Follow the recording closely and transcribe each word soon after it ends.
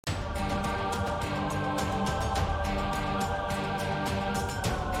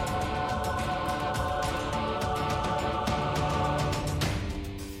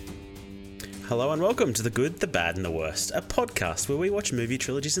Hello and welcome to The Good, the Bad and the Worst, a podcast where we watch movie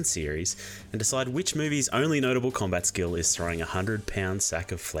trilogies and series and decide which movie's only notable combat skill is throwing a 100-pound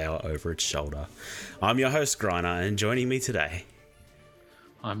sack of flour over its shoulder. I'm your host, Griner, and joining me today...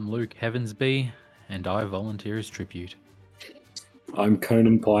 I'm Luke Heavensby, and I volunteer as tribute. I'm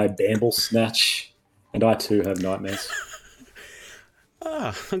Conan Pye Bamblesnatch, and I too have nightmares.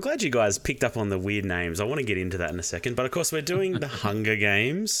 I'm glad you guys picked up on the weird names. I want to get into that in a second. But of course, we're doing the Hunger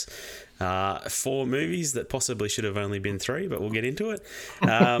Games, 4 movies that possibly should have only been 3, but we'll get into it.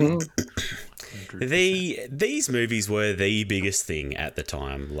 These movies were the biggest thing at the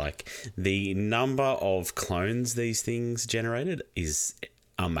time. Like, the number of clones these things generated is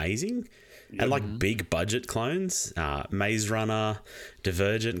amazing. And like big budget clones, Maze Runner,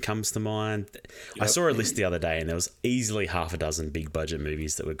 Divergent comes to mind. Yep. I saw a list the other day and there was easily half a dozen big budget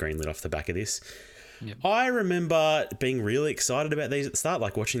movies that were greenlit off the back of this. Yep. I remember being really excited about these at the start,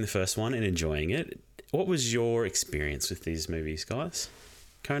 like watching the first one and enjoying it. What was your experience with these movies, guys?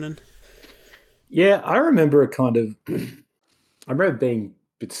 Conan? Yeah, I remember I remember being a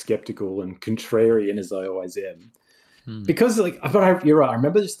bit skeptical and contrarian as I always am. Because, you're right. I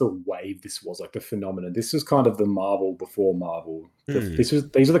remember just the wave this was, like the phenomenon. This was kind of the Marvel before Marvel. These are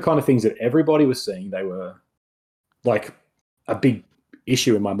the kind of things that everybody was seeing. They were like a big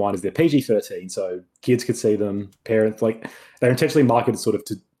issue in my mind is they're PG-13, so kids could see them. Parents, like, they're intentionally marketed sort of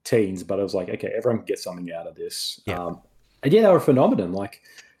to teens, but I was like, okay, everyone can get something out of this. Yeah. And yeah, they were a phenomenon. Like,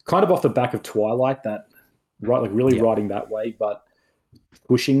 kind of off the back of Twilight, riding that way, but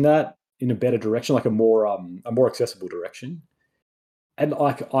pushing that in a better direction, like a more accessible direction. And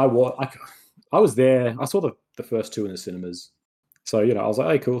like I was there. I saw the first 2 in the cinemas. So, I was like,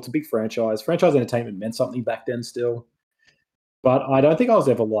 hey, cool. It's a big franchise. Franchise entertainment meant something back then still. But I don't think I was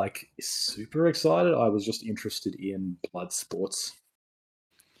ever like super excited. I was just interested in blood sports.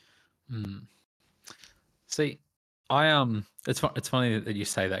 See, it's funny that you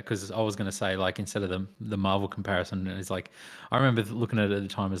say that, because I was going to say, like, instead of the Marvel comparison, it's like I remember looking at it at the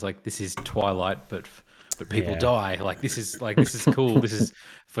time as like, this is Twilight, but people die. Like, this is cool. This is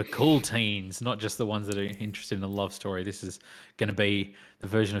for cool teens, not just the ones that are interested in a love story. This is going to be the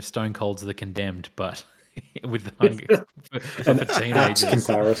version of Stone Cold's The Condemned, but with the hunger for teenagers.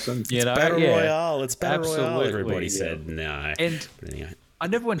 Comparison. It's Battle Royale. It's Battle Royale. Everybody said no. And anyway. I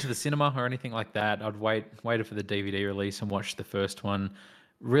never went to the cinema or anything like that. I'd waited for the DVD release and watched the first one.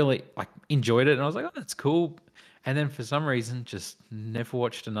 Really, like, enjoyed it, and I was like, "Oh, that's cool." And then for some reason, just never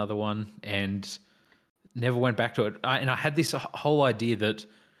watched another one and never went back to it. And I had this whole idea that,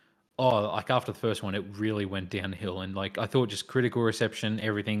 like, after the first one, it really went downhill, and like I thought, just critical reception,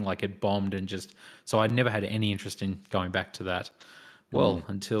 everything, like, it bombed, and just so I never had any interest in going back to that. Well,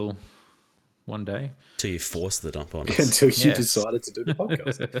 until one day. Till you forced the dump on us. Until you decided to do the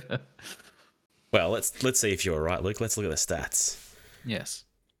podcast. Well, let's see if you're right, Luke. Let's look at the stats. Yes.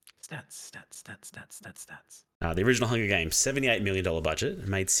 Stats. The original Hunger Games, $78 million budget,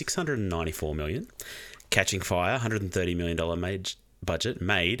 made $694 million. Catching Fire, $130 million budget,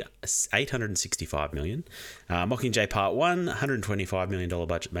 made $865 million. Mockingjay Part 1, $125 million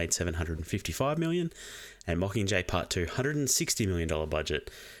budget, made $755 million. And Mockingjay Part 2, $160 million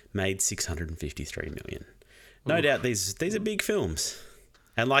budget, made $653 million. No doubt these are big films.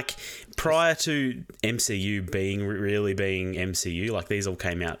 And like, prior to MCU being MCU, like, these all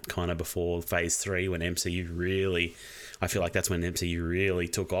came out kind of before Phase 3, when MCU really, I feel like that's when MCU really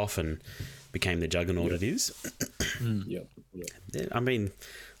took off and became the juggernaut it is. I mean,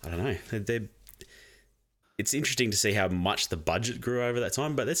 I don't know. It's interesting to see how much the budget grew over that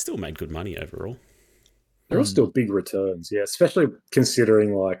time, but they still made good money overall. They're all still big returns, yeah, especially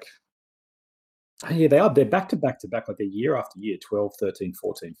considering, like, they're back to back, like, a year after year, 12, 13,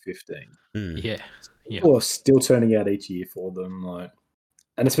 14, 15. Yeah. People are still turning out each year for them, like,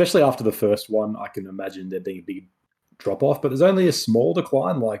 and especially after the first one, I can imagine there being a big drop off, but there's only a small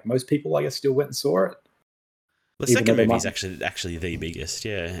decline. Like, most people, I guess, still went and saw it. The second movie is actually the biggest.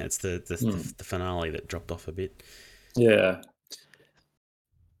 Yeah, it's the finale that dropped off a bit. Yeah,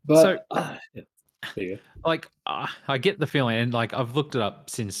 but like, I get the feeling, and like, I've looked it up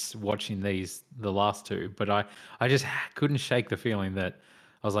since watching the last 2, but I just couldn't shake the feeling that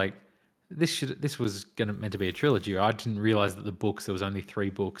I was like, this was meant to be a trilogy. I didn't realize that there was only 3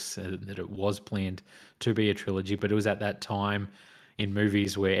 books, that it was planned to be a trilogy, but it was at that time in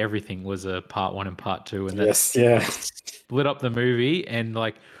movies where everything was a part 1 and part 2, and split up the movie. And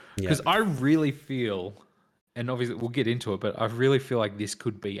like, because I really feel, and obviously we'll get into it, but I really feel like this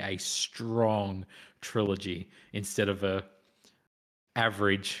could be a strong trilogy instead of a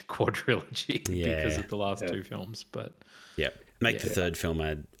average quadrilogy because of the last 2 films. But make the third film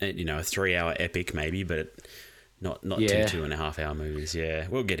a 3-hour epic maybe, but not 2.5 hour movies. Yeah,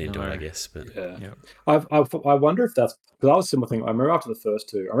 we'll get into it, I guess. But I wonder if that's because I was a similar thing. I remember after the first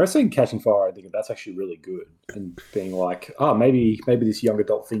two, I remember seeing Catching Fire. I think that's actually really good, and being like, oh, maybe this young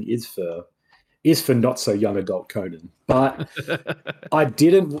adult thing is for not so young adult Conan. But I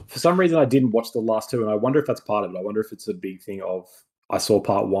didn't, for some reason, I didn't watch the last two, and I wonder if that's part of it. I wonder if it's a big thing of I saw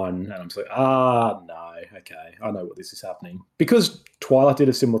part one and I'm just like, no, okay, I know what this is happening, because Twilight did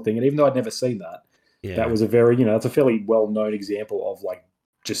a similar thing, and even though I'd never seen that. Yeah. That was a very, that's a fairly well-known example of like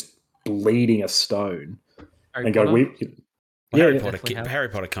just bleeding a stone. Harry Potter Harry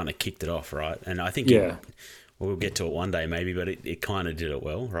Potter kind of kicked it off, right? And I think we'll get to it one day maybe, but it kind of did it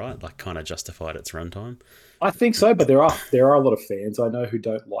well, right? Like kind of justified its runtime. I think so, but there are a lot of fans I know who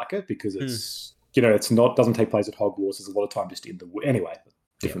don't like it because it's doesn't take place at Hogwarts. There's a lot of time just in the anyway.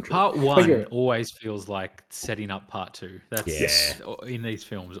 Different part one always feels like setting up part two. That's in these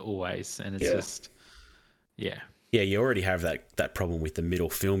films always, and it's just. Yeah, you already have that problem with the middle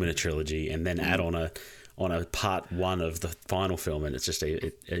film in a trilogy, and then add on a part one of the final film, and it's just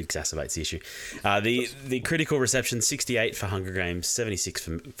it exacerbates the issue. The critical reception: 68 for Hunger Games, 76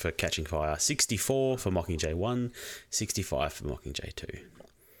 for Catching Fire, 64 for Mockingjay 1, 65 for Mockingjay 2.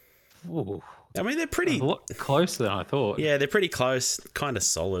 Ooh. I mean, they're pretty a lot closer than I thought. Yeah, they're pretty close. Kind of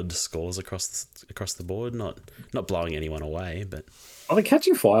solid scores across the board. Not blowing anyone away, but. Oh, the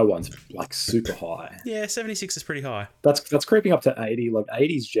Catching Fire one's like super high. Yeah, 76 is pretty high. That's creeping up to 80. Like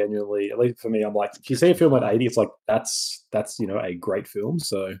 80 is genuinely, at least for me, I'm like, if you see a film at 80, it's like that's a great film.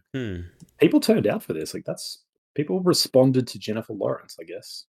 So people turned out for this. Like people responded to Jennifer Lawrence, I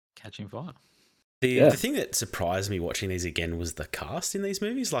guess. Catching Fire. The thing that surprised me watching these again was the cast in these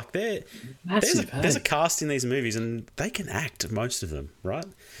movies. Like there's a cast in these movies, and they can act, most of them, right?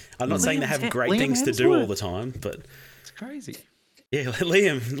 I'm not saying they have great things to do all the time, but it's crazy. Yeah,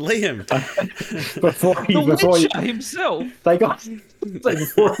 Liam. before himself. They got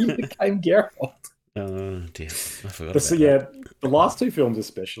before he became Geralt. Oh dear, I forgot about that. Yeah, the last two films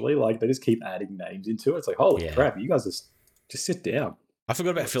especially, like they just keep adding names into it. It's like, holy crap, you guys just sit down. I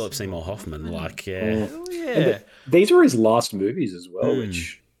forgot about Philip Seymour Hoffman. These were his last movies as well,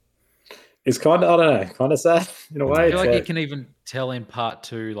 which is kind of sad in a way. I feel like you can even tell in part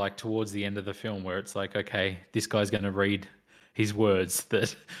two, like towards the end of the film, where it's like, okay, this guy's going to read his words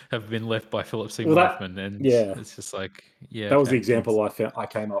that have been left by Philip Seymour Hoffman, and it's just like, that was the example I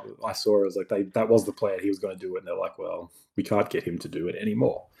came up with. I saw it as like that was the plan. He was going to do it, and they're like, well, we can't get him to do it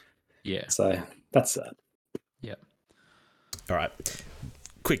anymore. Yeah, so that's sad. Yeah. All right.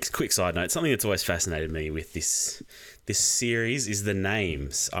 Quick side note. Something that's always fascinated me with this series is the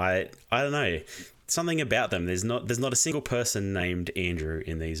names. I don't know, something about them. There's not a single person named Andrew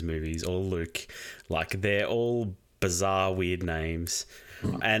in these movies or Luke. Like they're all bizarre, weird names.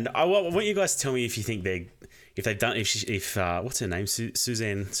 And I want you guys to tell me if you think what's her name?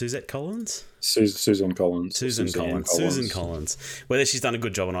 Suzette Collins? Susan Collins. Susan Collins. Whether she's done a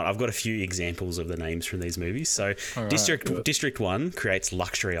good job or not. I've got a few examples of the names from these movies. So District 1 creates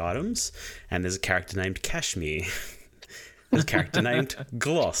luxury items, and there's a character named Cashmere. There's a character named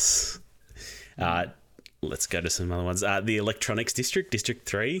Gloss. Let's go to some other ones. The Electronics District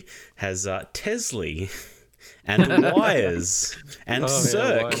 3 has Tesley and Wires and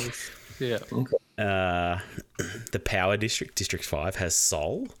Cirque. Yeah. The Power District 5 has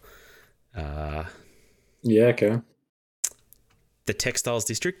Sol. Okay. The Textiles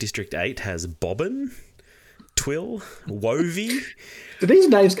District 8 has Bobbin, Twill, Wovey. Do these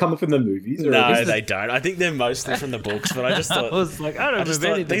names come from the movies? No, they don't. I think they're mostly from the books, but I just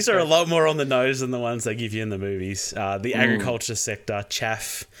thought, these are a lot more on the nose than the ones they give you in the movies. The agriculture sector,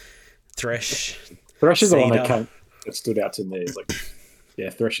 Chaff, Thresh. Thresh is the one that stood out to me. It's like,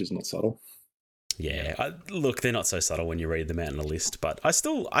 Thresh is not subtle. Yeah, look, they're not so subtle when you read them out in a list, but I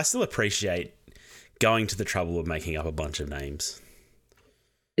still appreciate going to the trouble of making up a bunch of names.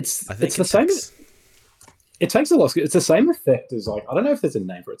 It's the same. It takes a lot. It's the same effect as like, I don't know if there's a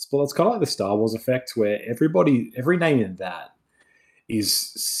name for it, but it's kind of like the Star Wars effect, where every name in that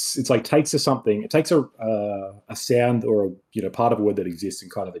it's like takes something. It takes a sound or a part of a word that exists and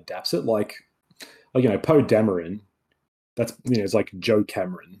kind of adapts it. Like Poe Dameron. That's it's like Joe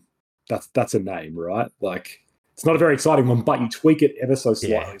Cameron. That's a name, right? Like it's not a very exciting one, but you tweak it ever so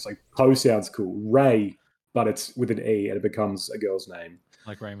slightly. Yeah. It's like Poe sounds cool. Ray, but it's with an E and it becomes a girl's name.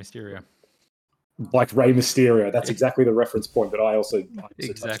 Like Rey Mysterio. That's exactly the reference point that I also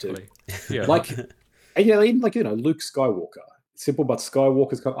exactly. Yeah. Even Luke Skywalker. Simple, but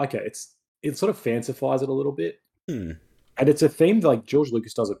Skywalker's kind of okay. It sort of fancifies it a little bit. And it's a theme that like George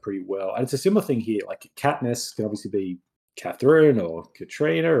Lucas does it pretty well. And it's a similar thing here. Like Katniss can obviously be Catherine or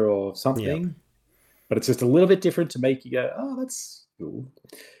Katrina or something. Yep. But it's just a little bit different to make you go, oh, that's cool.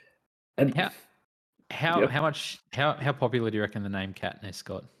 And how popular do you reckon the name Katniss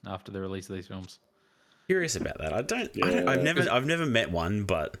got after the release of these films? Curious about that. I've never met one,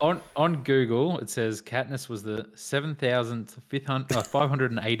 but on Google it says Katniss was the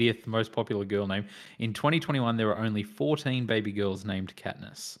 7,580th most popular girl name. In 2021, there were only 14 baby girls named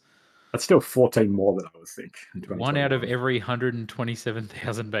Katniss. That's still 14 more than I would think. 1 out of every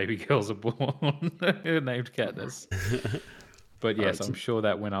 127,000 baby girls are born named Katniss. But yes, I'm sure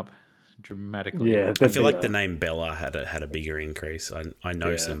that went up dramatically. Yeah, I feel like the name Bella had a bigger increase. I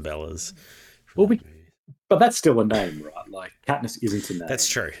know some Bellas. Well, but that's still a name, right? Like Katniss isn't a name. That's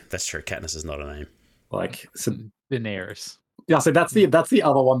true. Katniss is not a name. Like Daenerys. Yeah, so that's the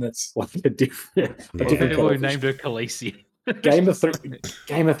other one that's like a different. People who named her Khaleesi. Game of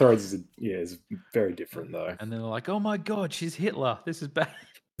Thrones is very different though. And they're like, oh my god, she's Hitler. This is bad.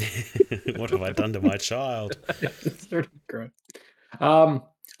 What have I done to my child? It's very great.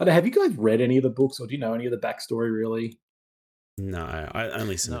 Have you guys read any of the books, or do you know any of the backstory really? No,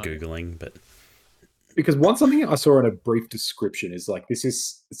 only some Googling, but because something I saw in a brief description is like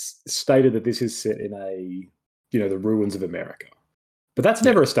it's stated that this is set in the ruins of America. But that's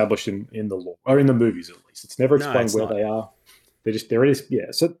never established in the law, or in the movies at least. It's never explained where they are. They're just there. It is.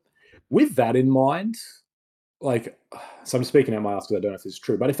 Yeah. So with that in mind, so I'm speaking out my ass because I don't know if it's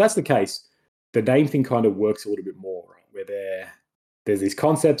true. But if that's the case, the name thing kind of works a little bit more, right? Where there's these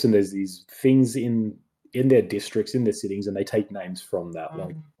concepts and there's these things in their districts, in their cities, and they take names from that.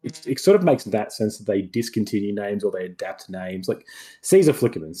 Like it sort of makes that sense that they discontinue names or they adapt names. Like Caesar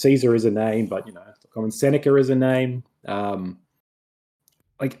Flickerman. Caesar is a name, but common Seneca is a name. There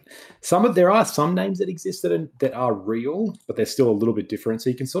are some names that exist that are real, but they're still a little bit different. So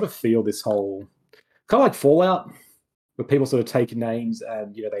you can sort of feel this whole kind of like Fallout, where people sort of take names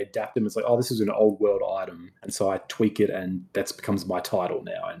and they adapt them. It's like, oh, this is an old world item, and so I tweak it, and that becomes my title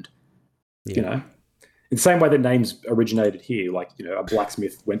now. And in the same way that names originated here, like a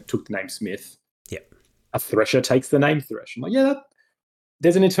blacksmith took the name Smith. Yep. A thresher takes the name Thresh. I'm like,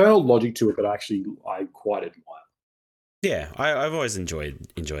 there's an internal logic to it, but actually I quite admire. Yeah, I've always enjoyed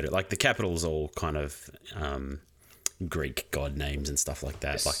it. Like the capital's all kind of Greek god names and stuff like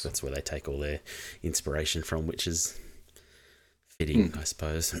that. Yes. Like that's where they take all their inspiration from, which is fitting, I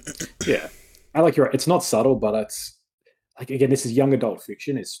suppose. Yeah, you're right. It's not subtle, but it's like, again, this is young adult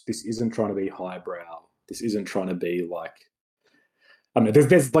fiction. This isn't trying to be highbrow. This isn't trying to be like, I mean,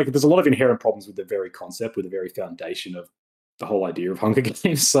 there's a lot of inherent problems with the very concept, with the very foundation of the whole idea of Hunger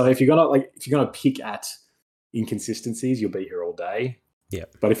Games. So if you're gonna pick at inconsistencies, you'll be here all day. Yeah.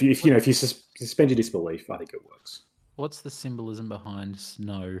 But if you suspend your disbelief, I think it works. What's the symbolism behind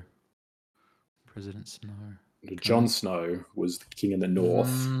Snow? President Snow. Jon Snow was the king in the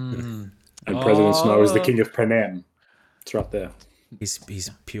north, and President Snow is the king of Panem. It's right there. He's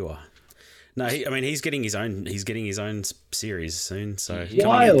pure. No, he's getting his own series soon. So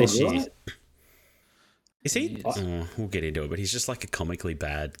wild, this year. Right? Is he? We'll get into it, but he's just like a comically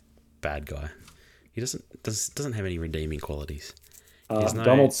bad guy. He doesn't have any redeeming qualities.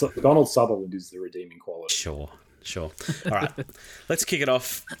 Donald Sutherland is the redeeming quality. Sure. All right, let's kick it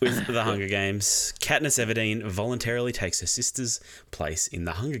off with the Hunger Games. Katniss Everdeen voluntarily takes her sister's place in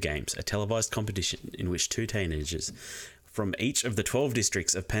the Hunger Games, a televised competition in which 2 teenagers from each of the 12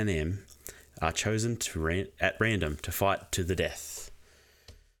 districts of Panem are chosen at random to fight to the death.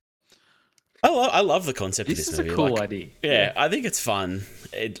 I love the concept of this movie. This is a cool idea. Yeah, I think it's fun.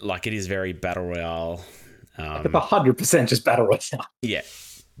 It is very battle royale. It's 100% just battle royale. Yeah,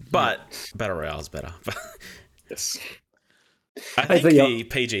 but battle royale is better. Yes. I think the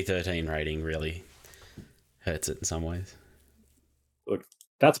PG-13 rating really hurts it in some ways. Look,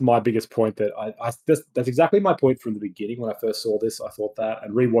 that's my biggest point. That's exactly my point from the beginning. When I first saw this, I thought that,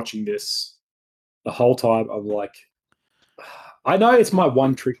 and rewatching this the whole time, I'm like, I know it's my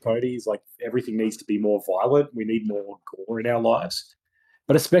one trick pony. Is like everything needs to be more violent. We need more gore in our lives,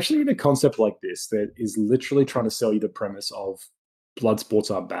 but especially in a concept like this that is literally trying to sell you the premise of blood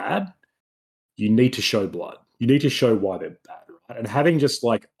sports are bad. You need to show blood. You need to show why they're bad, right? And having just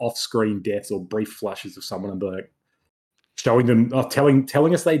like off-screen deaths or brief flashes of someone and like showing them,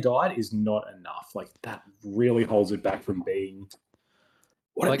 telling us they died is not enough. Like that really holds it back from being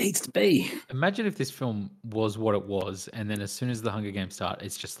what it needs to be. Imagine if this film was what it was, and then as soon as the Hunger Games start,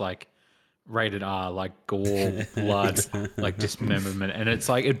 it's just like rated R, like gore, blood, like dismemberment, and it's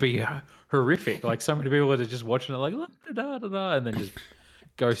like it'd be horrific. Like so many people are just watching it, like da da da, and then just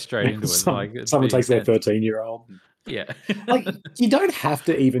go straight into it. Like someone takes their 13-year-old. Yeah, like you don't have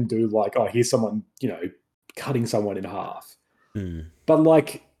to even do like, oh, here's someone cutting someone in half. Hmm. But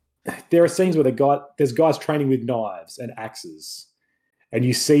like, there are scenes where there's guys training with knives and axes, and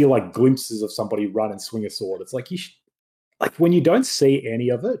you see like glimpses of somebody run and swing a sword. It's like like when you don't see any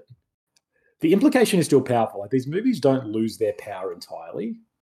of it, the implication is still powerful. Like these movies don't lose their power entirely,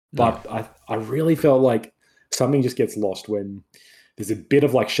 but I really felt like something just gets lost when there's a bit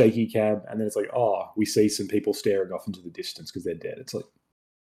of like shaky cam, and then it's like, oh, we see some people staring off into the distance because they're dead. It's like,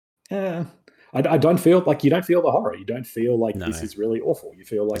 yeah. I don't feel like you don't feel the horror. You don't feel like this is really awful. You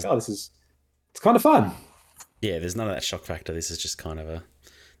feel like, oh, it's kind of fun. Yeah, there's none of that shock factor. This is just kind of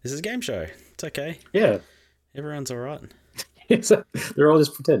this is a game show. It's okay. Yeah. Everyone's all right. So they're all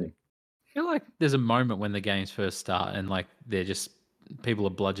just pretending. I feel like there's a moment when the games first start and like they're just people are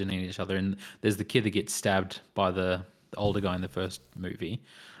bludgeoning each other, and there's the kid that gets stabbed by the older guy in the first movie.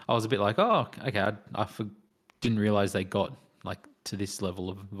 I was a bit like, oh, okay, didn't realize they got like to this level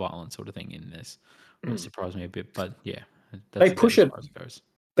of violence sort of thing in this. It surprised me a bit, but yeah, they push it.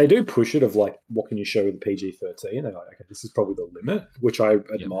 They do push it of like, what can you show with PG-13? They're like, okay, this is probably the limit, which I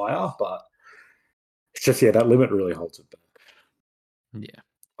admire, but it's just that limit really holds it back. Yeah,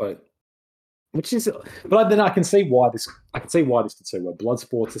 but then I can see why this. I can see why this did so well. Blood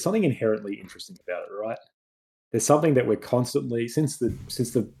sports. There's something inherently interesting about it, right? There's something that we're constantly since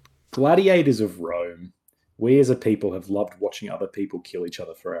the gladiators of Rome. We as a people have loved watching other people kill each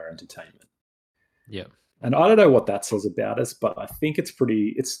other for our entertainment. Yeah. And I don't know what that says about us, but I think it's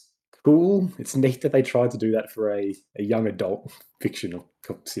cool. It's neat that they tried to do that for a young adult fictional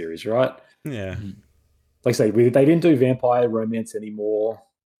series, right? Yeah. Like I say, they didn't do vampire romance anymore.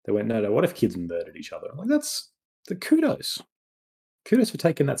 They went, no, what if kids murdered each other? Like, that's the kudos. Kudos for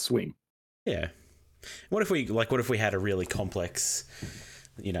taking that swing. Yeah. What if we had a really complex,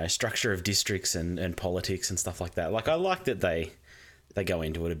 structure of districts and politics and stuff like that? Like, I like that they go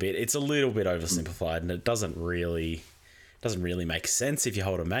into it a bit. It's a little bit oversimplified, and it doesn't really make sense if you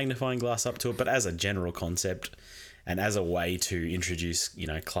hold a magnifying glass up to it. But as a general concept, and as a way to introduce,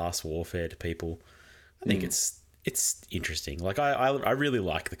 class warfare to people, I think it's interesting. Like, I really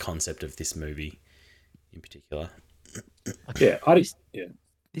like the concept of this movie in particular.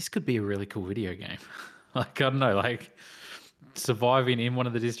 This could be a really cool video game. Like, I don't know, like surviving in one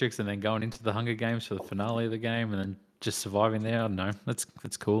of the districts and then going into the Hunger Games for the finale of the game and then just surviving there. I don't know. That's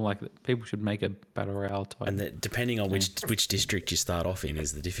cool. Like, people should make a battle royale type. And depending on which district you start off in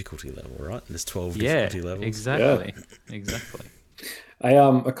is the difficulty level, right? There's 12 difficulty levels. Exactly. Exactly.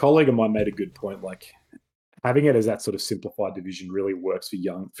 A colleague of mine made a good point. Like, having it as that sort of simplified division really works for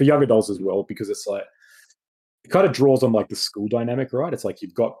young adults as well, because it's like, it kind of draws on like the school dynamic, right? It's like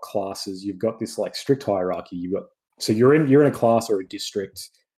you've got classes, you've got this like strict hierarchy. So you're in a class or a district.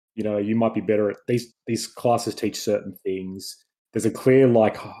 You might be better at these classes teach certain things. There's a clear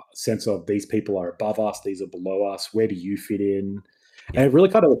like sense of these people are above us, these are below us. Where do you fit in? And it really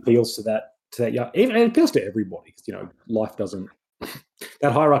kind of appeals to that. And it appeals to everybody. Life doesn't.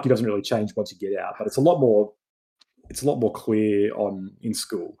 That hierarchy doesn't really change once you get out, but it's a lot more clear in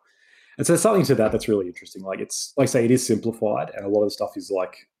school. And so there's something to that that's really interesting. Like, it's like I say, it is simplified, and a lot of the stuff is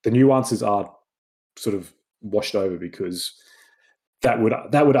like the nuances are sort of washed over because that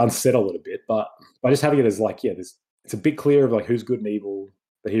would unsettle it a bit. But by just having it as like, it's a bit clear of like who's good and evil,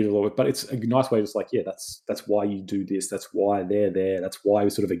 but it's a nice way to just like, that's why you do this, that's why they're there, that's why we're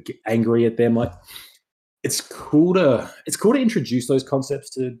sort of angry at them. Like, it's cool to introduce those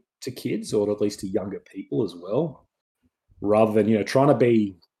concepts to kids, or at least to younger people as well, rather than trying to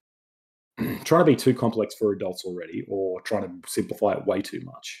be too complex for adults already, or trying to simplify it way too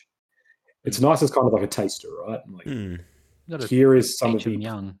much. It's nice as kind of like a taster, right? Like, here is some of the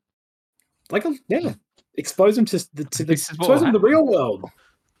young, like, expose them to the real world.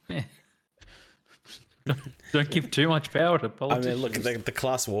 Yeah. Don't give too much power to politicians. I mean, look, the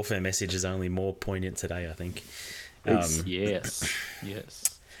class warfare message is only more poignant today, I think. Yes.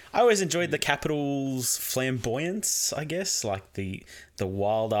 I always enjoyed the Capital's flamboyance, I guess, like the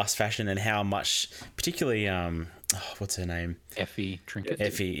wild ass fashion, and how much, particularly what's her name? Effie Trinket.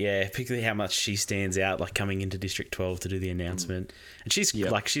 Effie, yeah, particularly how much she stands out, like coming into District 12 to do the announcement, and she's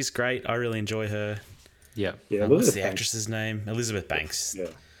great. I really enjoy her. Yeah. What's the actress's name? Elizabeth Banks.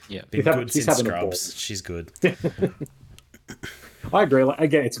 Yeah. Been good since Scrubs. She's good. I agree. Like,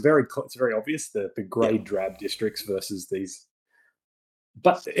 again, it's very obvious the grey drab districts versus these.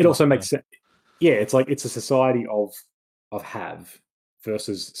 But it also makes sense. Yeah, it's like it's a society of have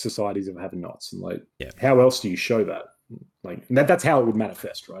versus societies of have and nots, and like how else do you show that? Like, and that's how it would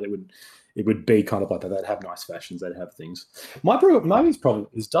manifest, right? It would be kind of like that. They'd have nice fashions, they'd have things. My biggest problem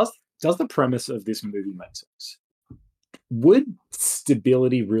is does the premise of this movie make sense? Would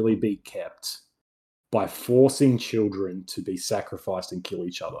stability really be kept by forcing children to be sacrificed and kill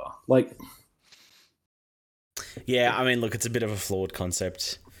each other. Like, yeah, I mean, look, it's a bit of a flawed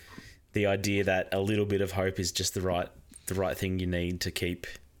concept. The idea that a little bit of hope is just the right thing you need to keep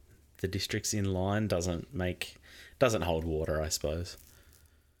the districts in line doesn't hold water, I suppose.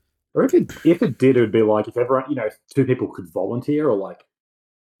 Or if it did, it would be like if everyone, if two people could volunteer, or like,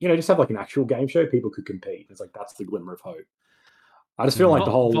 just have like an actual game show, people could compete. It's like that's the glimmer of hope. I just feel like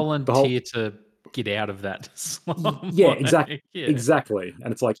the whole volunteer to get out of that slum. Yeah, exactly. Yeah. Exactly.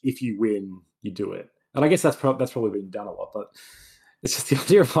 And it's like if you win, you do it. And I guess that's probably been done a lot, but it's just the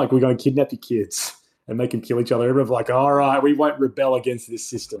idea of like we're going to kidnap your kids and make them kill each other. Everyone's like, all right, we won't rebel against this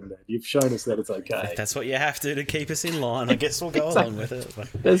system. Then you've shown us that it's okay. If that's what you have to keep us in line. I guess we'll go along with it.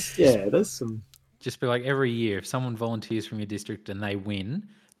 There's some. Just be like every year, if someone volunteers from your district and they win,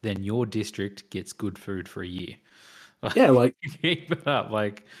 then your district gets good food for a year. Yeah, like keep it up.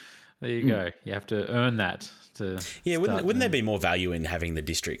 Like there you go. You have to earn that to. Yeah, wouldn't there be more value in having the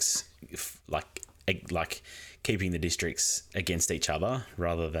districts like keeping the districts against each other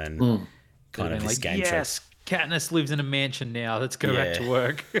rather than kind of this game show? Yes, Katniss lives in a mansion now. Let's go back to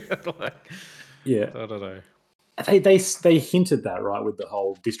work. Yeah, I don't know. They hinted that, right, with the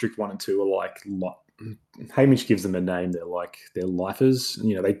whole District 1 and 2 are like Haymitch gives them a name. They're lifers.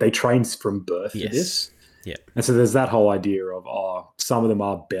 They train from birth for this. Yeah. And so there's that whole idea of some of them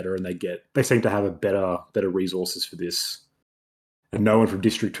are better and they seem to have a better resources for this. And no one from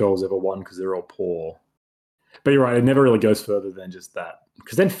District 12 has ever won because they're all poor. But you're right, it never really goes further than just that.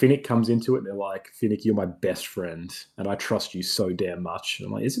 Because then Finnick comes into it and they're like, Finnick, you're my best friend and I trust you so damn much. And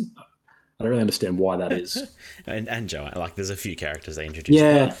I'm like, I don't really understand why that is. and Joanne, like there's a few characters they introduced.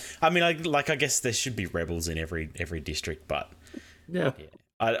 Yeah. I mean, I guess there should be rebels in every district, but yeah.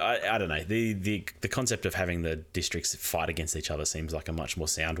 I don't know. The concept of having the districts fight against each other seems like a much more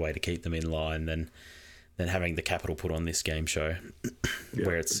sound way to keep them in line than having the capital put on this game show,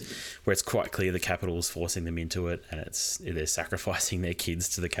 where it's quite clear the capital is forcing them into it, and they're sacrificing their kids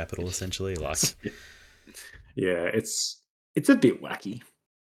to the capital essentially. Like, yeah, it's a bit wacky.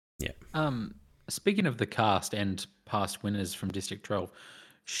 Yeah. Speaking of the cast and past winners from District 12,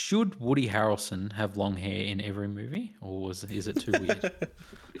 should Woody Harrelson have long hair in every movie, or is it too weird?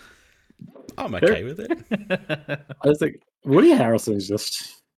 I'm okay with it. I just think Woody Harrelson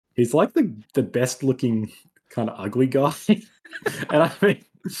is he's like the best looking kind of ugly guy. And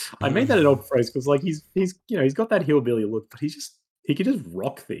I mean that in old phrase because like he's got that hillbilly look, but he can just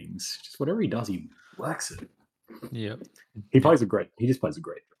rock things. Just whatever he does, he works it. Yeah. He just plays a great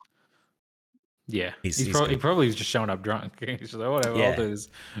job. Yeah, he probably was just showing up drunk. So whatever, I'll do this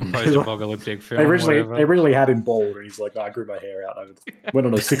post-apocalyptic film. They originally had him bald, and he's like, I grew my hair out. I went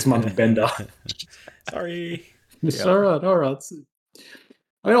on a 6-month bender. Sorry. It's all right.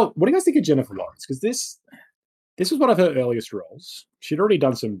 I mean, what do you guys think of Jennifer Lawrence? Because this was one of her earliest roles. She'd already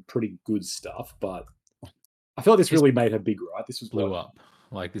done some pretty good stuff, but I feel like this really made her big, right? This was blew up.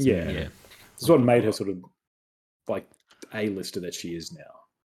 Like this. Yeah. This is what made her sort of like A-lister that she is now.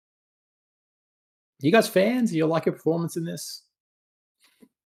 You guys fans? You like her performance in this?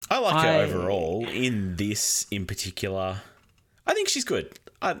 I like her overall. In this in particular, I think she's good.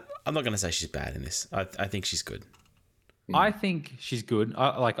 I'm not going to say she's bad in this. I think she's good. I think she's good.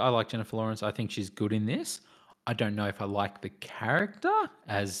 I like Jennifer Lawrence. I think she's good in this. I don't know if I like the character,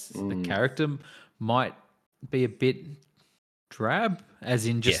 as the character might be a bit drab, as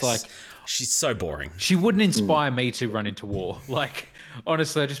in just like she's so boring. She wouldn't inspire me to run into war. Like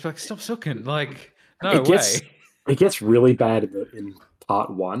honestly, I just be like, stop sucking. Like no way. It gets really bad in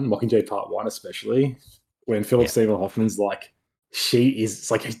part 1, Mockingjay Part 1 especially, when Philip Seymour Hoffman's like, she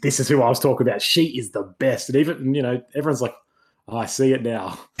is like, this is who I was talking about. She is the best. And even, everyone's like, oh, I see it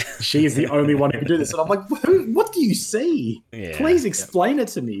now. She is the only one who can do this. And I'm like, what do you see? Yeah. Please explain it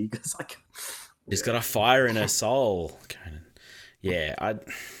to me. Because she's got a fire in her soul. Yeah, I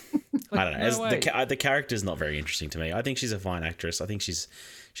don't know. The character's not very interesting to me. I think she's a fine actress. I think she's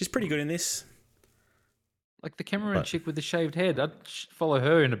pretty good in this. Like the Cameron chick with the shaved head, I'd follow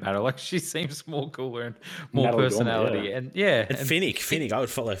her in a battle. Like she seems more cooler and more Natalie personality. Gordon, and Finnick, I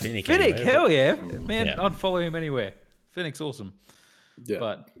would follow Finnick. Finnick, hell yeah, man! Yeah. I'd follow him anywhere. Finnick's awesome. Yeah,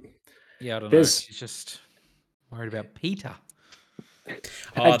 but I don't know. She's just worried about Peter.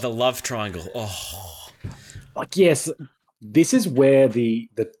 Oh, the love triangle. Oh, like yes, this is where the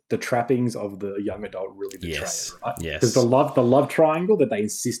trappings of the young adult really betray it, right? Yes, because the love triangle that they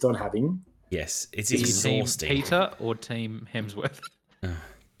insist on having. Yes, it's exhausting. Team Peter or Team Hemsworth? I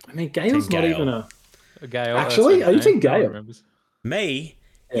mean, Gale's not even a Gale. Actually, are you Team Gale? Me?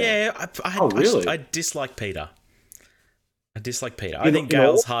 Yeah, I dislike Peter. I think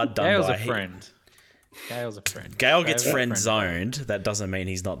Gale's hard done Gale's by. A friend. Gale's a friend. Gale gets Gale's a friend zoned. That doesn't mean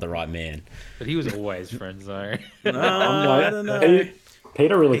he's not the right man. But he was always friend zoned. No, I don't know.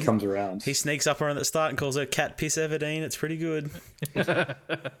 Peter really comes around. He sneaks up around at the start and calls her Cat Piss Everdeen. It's pretty good.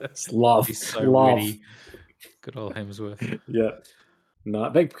 It's love. He's so love. witty. Good old Hemsworth. Yeah. No,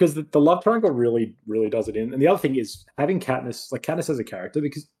 because the love triangle really, really does it in. And the other thing is having Katniss, like Katniss as a character,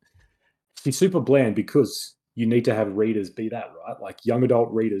 because she's super bland, because you need to have readers be that, right? Like young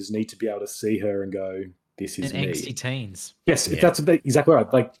adult readers need to be able to see her and go, this is and me. angsty teens. Yes, that's exactly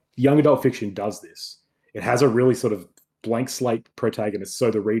right. Like young adult fiction does this. It has a really sort of blank slate protagonist,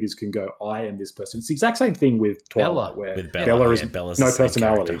 so the readers can go, I am this person. It's the exact same thing with Twilight, where Bella is Bella's no the same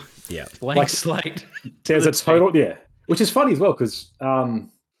personality. character. Yeah. Blank slate. There's a total, which is funny as well, because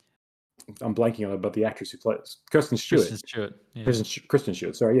I'm blanking on it, but the actress who plays Kristen Stewart. Kristen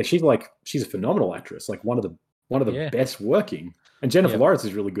Stewart. Sorry, yeah, she's a phenomenal actress, like one of the best working. And Jennifer Lawrence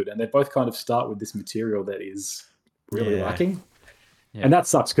is really good, and they both kind of start with this material that is really lacking, and that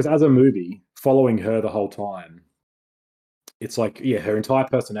sucks because as a movie, following her the whole time, it's like her entire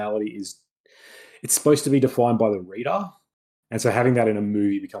personality it's supposed to be defined by the reader, and so having that in a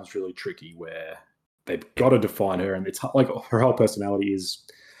movie becomes really tricky where they've got to define her, and it's like her whole personality is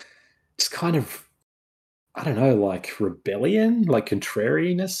just kind of, I don't know, like rebellion, like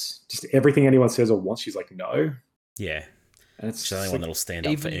contrariness, just everything anyone says or wants, she's like, no. Yeah. And it's the only one that'll stand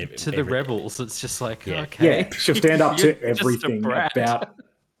up for the rebels. It's just like, okay. Yeah, she'll stand up to everything about,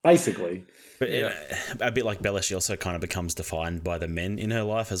 basically. But a bit like Bella, she also kind of becomes defined by the men in her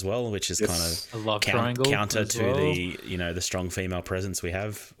life as well, which is kind of a love triangle counter to the the strong female presence we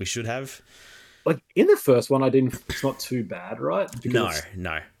should have. Like in the first one, it's not too bad, right? Because,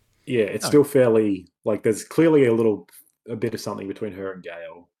 no. Yeah, it's still fairly, like there's clearly a bit of something between her and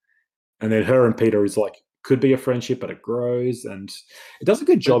Gale. And then her and Peter is like, could be a friendship, but it grows. And it does a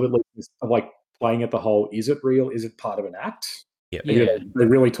good job at least of like playing at the whole, is it real? Is it part of an act? Yep. Yeah. They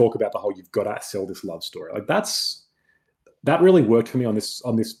really talk about the whole, you've got to sell this love story. Like that really worked for me on this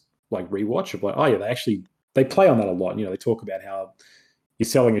like rewatch of like, oh yeah, they play on that a lot. They talk about how you're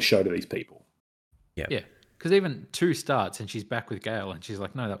selling a show to these people. Yeah. Yeah. Because even 2 starts and she's back with Gale and she's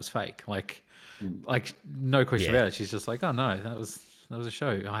like, no, that was fake. Like no question about it. She's just like, oh no, that was a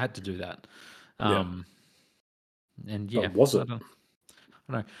show. I had to do that. And was it? I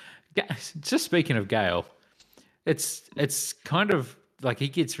don't know. Just speaking of Gale, it's kind of like he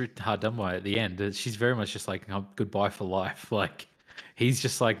gets hard done by at the end. She's very much just like, oh, goodbye for life. Like he's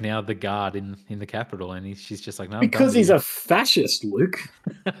just like now the guard in the Capitol, and she's just like, no, because he's a fascist, Luke.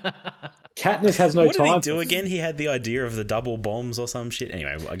 Katniss has no time. What did he do again? He had the idea of the double bombs or some shit.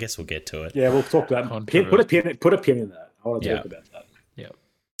 Anyway, I guess we'll get to it. Yeah, we'll talk about that. Put a pin in that. I want to talk about that. Yeah.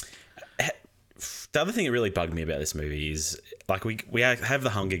 The other thing that really bugged me about this movie is like we have the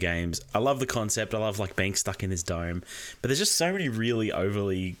Hunger Games. I love the concept. I love like being stuck in this dome, but there's just so many really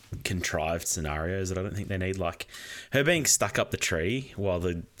overly contrived scenarios that I don't think they need. Like her being stuck up the tree while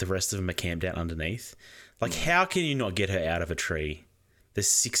the rest of them are camped out underneath. Like how can you not get her out of a tree? There's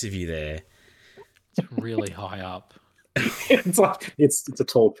 6 of you there. It's really high up. It's like it's a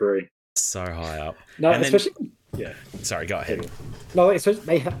tall tree. So high up. No, and especially Sorry, go ahead. No,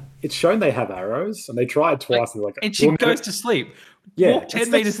 especially it's shown they have arrows, and they tried twice. And she goes to sleep. Yeah, walk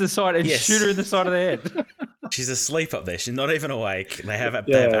 10 meters to the side and shoot her in the side of the head. She's asleep up there. She's not even awake. They have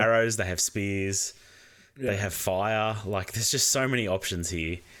arrows. They have spears. They have fire. Like there's just so many options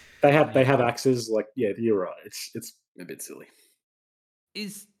here. They have axes. Like you're right. It's a bit silly.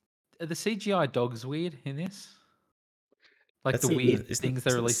 Are the CGI dogs weird in this? Like the weird things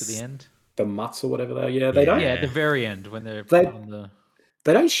they release at the end? The mutts or whatever they are. Yeah, they don't. Yeah, at the very end when they're on the...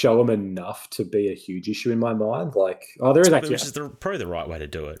 They don't show them enough to be a huge issue in my mind. Like, there is actually... Which is probably the right way to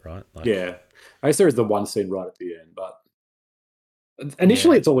do it, right? Like, yeah. I guess there is the one scene right at the end, but...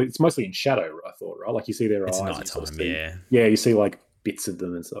 Initially, it's mostly in shadow, I thought, right? Like, you see their eyes. It's nighttime, sort of yeah. You see, like, bits of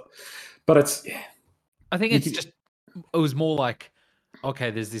them and stuff. But it's... Yeah. I think it was more like,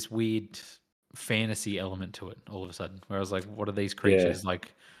 okay, there's this weird fantasy element to it all of a sudden. Where I was like, what are these creatures?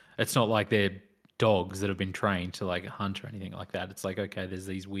 Like, it's not like they're dogs that have been trained to like hunt or anything like that. It's like, okay, there's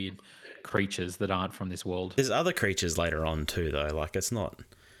these weird creatures that aren't from this world. There's other creatures later on too, though. Like, it's not...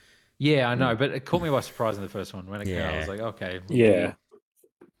 Yeah, I know, but it caught me by surprise in the first one. When it came out, I was like, okay. Yeah.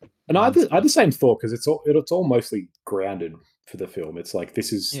 And I had the same thought, because it's all mostly grounded for the film. It's like,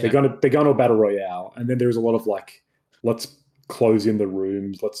 this is... They're going to a battle royale, and then there's a lot of like, let's close in the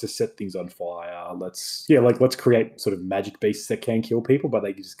rooms, let's just set things on fire, let's create sort of magic beasts that can kill people, but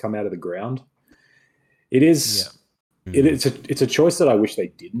they just come out of the ground. It is it's a choice that I wish they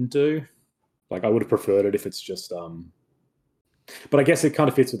didn't do. Like, I would have preferred it if it's just But I guess it kind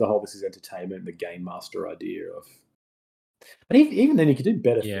of fits with the whole this is entertainment, the game master idea of. But even then, you could do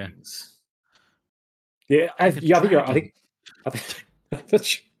better things. Yeah, I think you're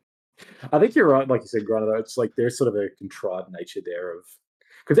right. Like you said, Grant, though, it's like there's sort of a contrived nature there of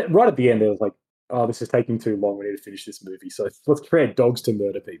because right at the end there was like, oh, this is taking too long. We need to finish this movie, so let's create dogs to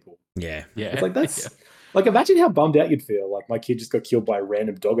murder people. Yeah. It's like that's like imagine how bummed out you'd feel. Like my kid just got killed by a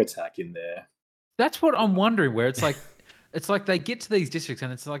random dog attack in there. That's what I'm wondering. Where it's like. It's like they get to these districts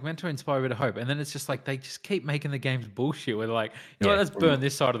and it's like meant to inspire a bit of hope. And then it's just like they just keep making the games bullshit where they're like, you know what, let's burn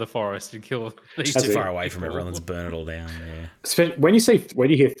this side of the forest and kill these too far away from everyone. Let's burn it all down. Yeah. When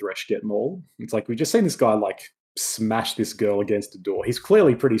you hear Thresh get mauled, it's like we've just seen this guy like smash this girl against a door. He's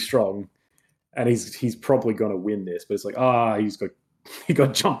clearly pretty strong and he's probably gonna win this, but it's like, he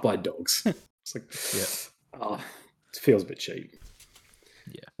got jumped by dogs. It's like it feels a bit cheap.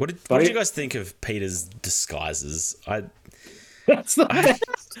 Yeah. What did you guys think of Peter's disguises? That's the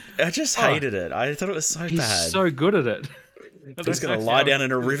best. I just hated it. I thought it was so He's bad. So good at it. He's going to lie down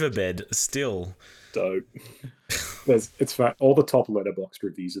in a riverbed still. Dope. It's fun. All the top letterboxd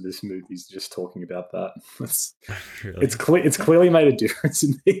reviews of this movie is just talking about that. Really? It's clearly made a difference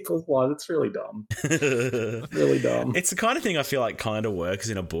in people's lives. It's really dumb. Really dumb. It's the kind of thing I feel like kind of works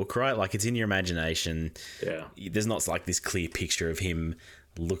in a book, right? Like it's in your imagination. Yeah. There's not like this clear picture of him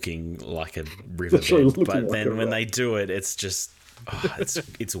looking like a riverbed, but then when they do it, it's just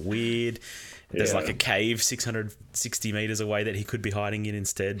it's weird. There's like a cave 660 meters away that he could be hiding in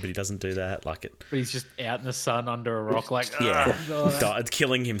instead, but he doesn't do that. Like it, but he's just out in the sun under a rock, like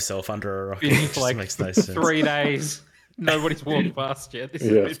killing himself under a rock. It just like makes no sense. 3 days, nobody's walked past yet. This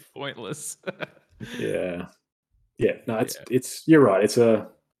is a bit pointless. Yeah. No, it's you're right. It's a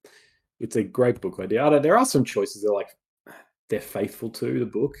great book idea. There are some choices that they're faithful to the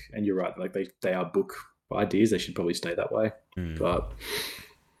book, and you're right. Like they are book ideas. They should probably stay that way. But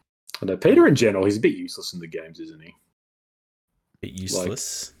I know Peter in general, he's a bit useless in the games, isn't he? Bit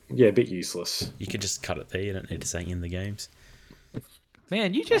useless. A bit useless. You could just cut it there. You don't need to say in the games.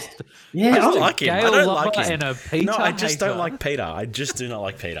 Man, you just I don't like him. I don't like him. And a Peter no, I just hater. don't like Peter. I just do not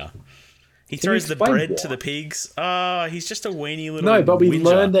like Peter. He throws the bread to the pigs. He's just a weenie little. No, but we whinger.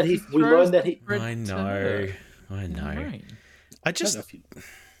 learned that he. I know. I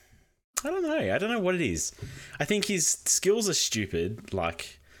don't know. I don't know what it is. I think his skills are stupid.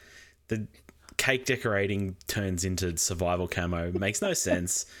 Like the cake decorating turns into survival camo. Makes no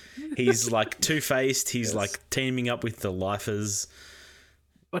sense. He's like two-faced. He's like teaming up with the lifers.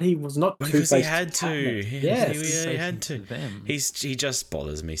 But he was not because two-faced. he had to. Yes. He had to. He just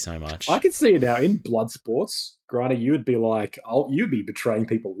bothers me so much. I can see it now in blood sports. Granted, you would be like, you'd be betraying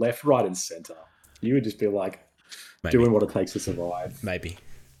people left, right, and center. You would just be like doing what it takes to survive. Maybe.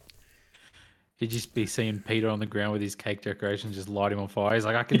 He'd just be seeing Peter on the ground with his cake decorations, just light him on fire. He's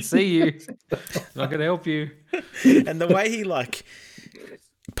like, I can see you. I'm going to help you. And the way he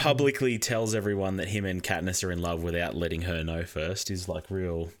publicly tells everyone that him and Katniss are in love without letting her know first is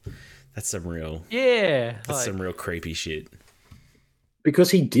real. That's some real. Yeah. That's some real creepy shit. Because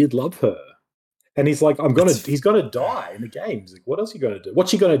he did love her. And he's like, he's gonna die in the games. Like, what else are you gonna do?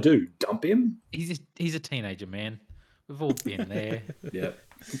 What's he gonna do? Dump him? He's a teenager, man. We've all been there. Yeah.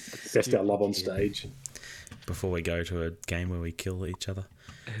 Best our love on stage. Before we go to a game where we kill each other.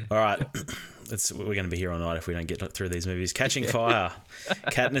 All right. We're going to be here all night if we don't get through these movies. Catching Fire.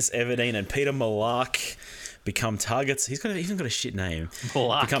 Katniss Everdeen and Peter Malark become targets. He's even got a shit name.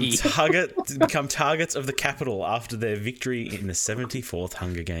 Become targets of the Capitol after their victory in the 74th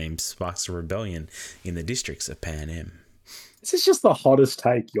Hunger Games sparks a rebellion in the districts of Panem. This is just the hottest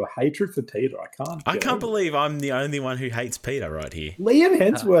take. Your hatred for Peter. I can't believe I'm the only one who hates Peter right here. Liam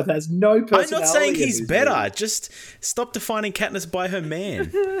Hemsworth has no personality. I'm not saying he's better. Just stop defining Katniss by her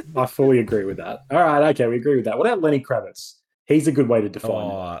man. I fully agree with that. All right, okay, we agree with that. What about Lenny Kravitz? He's a good way to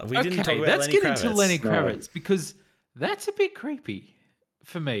define him. We didn't talk about let's Lenny get Kravitz. into Lenny Kravitz because that's a bit creepy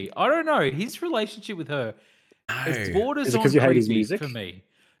for me. I don't know. His relationship with her borders on creepy for me.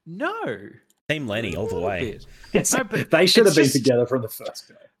 No. Team Lenny all the way. Yes, no, they should have been together from the first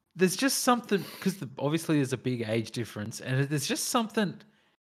go. There's just something, because obviously there's a big age difference, and there's just something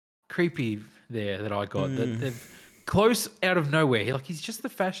creepy there that I got. That they're close out of nowhere. He's just the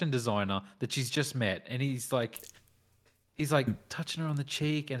fashion designer that she's just met, and he's like touching her on the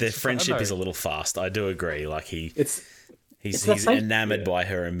cheek. And their friendship is a little fast. I do agree. He's enamored by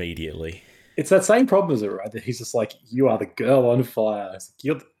her immediately. It's that same problem as it, right? That he's just like, you are the girl on fire.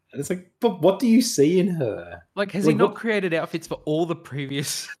 It's like, but what do you see in her? Has he not created outfits for all the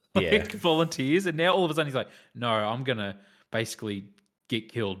previous volunteers? And now all of a sudden he's like, no, I'm going to basically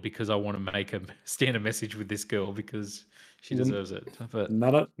get killed because I want to make a stand a message with this girl because she deserves it. But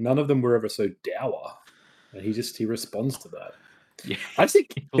none of them were ever so dour, and he responds to that. yeah, I just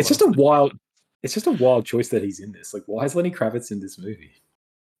think it's just a wild choice that he's in this. Like, why is Lenny Kravitz in this movie?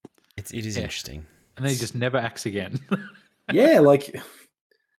 It is interesting. And then he just never acts again. Yeah, like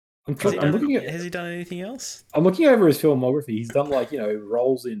has he done anything else? I'm looking over his filmography. He's done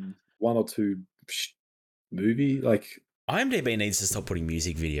roles in one or two movie. Like IMDb needs to stop putting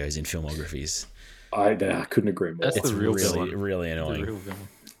music videos in filmographies. I couldn't agree more. That's the real really annoying.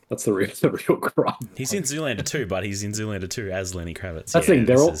 That's the real crime. He's in Zoolander 2, but he's in Zoolander 2 as Lenny Kravitz. That's the thing.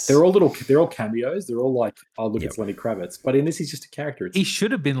 They're all cameos. They're all like, oh look, it's Lenny Kravitz. But in this, he's just a character. He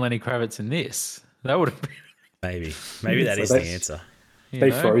should have been Lenny Kravitz in this. That would have been maybe that is the answer.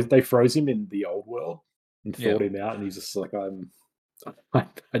 They froze him in the old world and thawed him out, and he's just like, I'm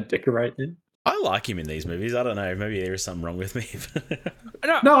decorating. I like him in these movies. I don't know. Maybe there is something wrong with me.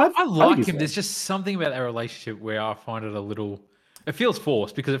 I like him. There's just something about their relationship where I find it a little. It feels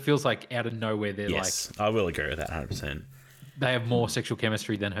forced because it feels like out of nowhere they're I will agree with that 100%. They have more sexual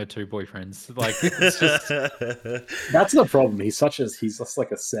chemistry than her two boyfriends. Like it's just that's the problem. He's just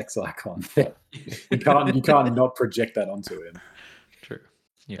like a sex icon. You can't not project that onto him. True.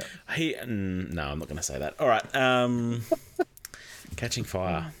 Yeah. No, I'm not going to say that. All right. Catching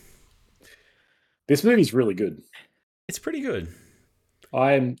Fire. This movie's really good. It's pretty good.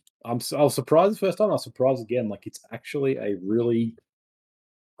 I was surprised the first time. I was surprised again. Like it's actually a really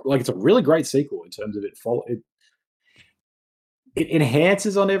great sequel in terms of it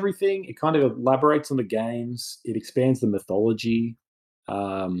enhances on everything. It kind of elaborates on the games. It expands the mythology.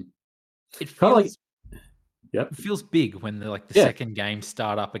 It feels it feels big when the second game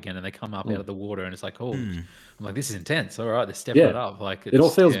start up again and they come up out of the water and it's like, I'm like, this is intense. All right, they're stepping it up. Like it all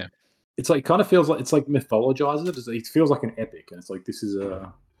feels. It's like kind of feels like it's like mythologizes it. It feels like an epic, and it's like this is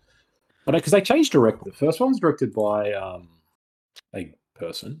a. But because they changed director, the first one was directed by a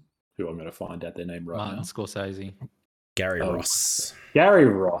person who I'm going to find out their name right Martin now. Scorsese. Gary Ross. Gary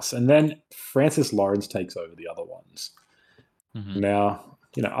Ross, and then Francis Lawrence takes over the other ones. Mm-hmm. Now,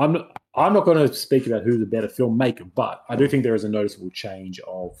 I'm not going to speak about who's the better filmmaker, but I do think there is a noticeable change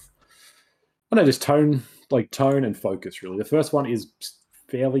of, just tone and focus. Really, the first one is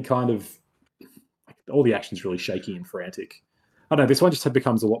fairly kind of all the action's really shaky and frantic. I don't know. This one just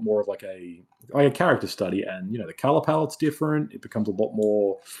becomes a lot more of like a character study, and the color palette's different. It becomes a lot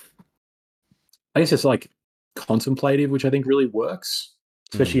more. I guess it's like contemplative, which I think really works.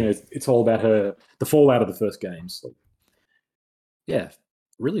 Especially, it's all about the fallout of the first games.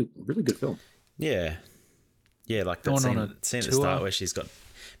 Really, really good film. Yeah, like that scene at the start where she's got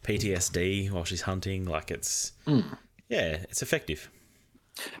PTSD while she's hunting. Like it's it's effective.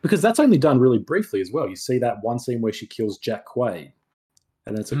 Because that's only done really briefly as well. You see that one scene where she kills Jack Quaid,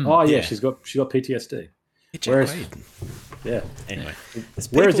 and then it's like, she's got PTSD. Anyway, there's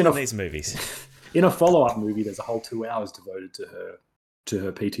people in these movies. In a follow-up movie, there's a whole 2 hours devoted to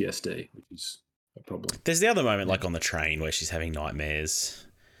her PTSD, which is a problem. There's the other moment, like on the train, where she's having nightmares,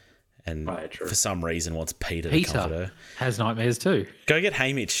 and for some reason wants Peter to comfort her. Has nightmares too. Go get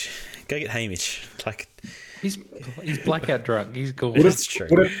Haymitch. Like. He's blackout drunk. He's cool. That's true.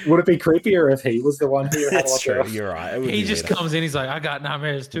 Would it be creepier if he was the one who had That's true. You're right. He just comes in. He's like, I got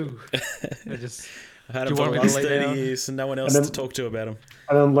nightmares too. I've had them for the last 30 years and no one else to talk to about them.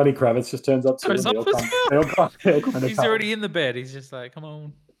 And then Lenny Kravitz just turns up too. He's already in the bed. He's just like, come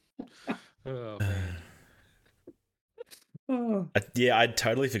on. Oh, man. I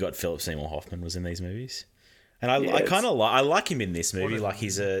totally forgot Philip Seymour Hoffman was in these movies. And I kind of I like him in this movie. Like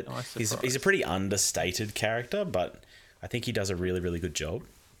he's a pretty understated character, but I think he does a really, really good job.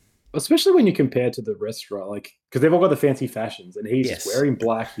 Especially when you compare to the rest, right? Like, because they've all got the fancy fashions, and he's just wearing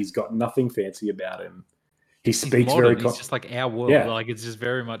black. He's got nothing fancy about him. He speaks very. He's just like our world. Yeah. Like it's just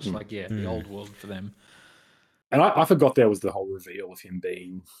very much like the old world for them. And I forgot there was the whole reveal of him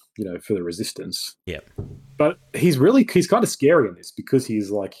being, for the Resistance. Yeah. But he's kind of scary in this because he's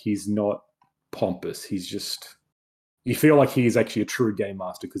not pompous. He's just, you feel like he's actually a true game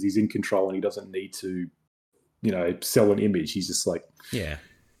master because he's in control and he doesn't need to, sell an image. He's just like,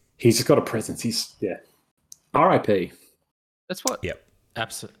 he's just got a presence. He's R.I.P. That's what. Yep.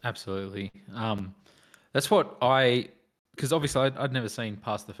 Absolutely. That's what because obviously I'd never seen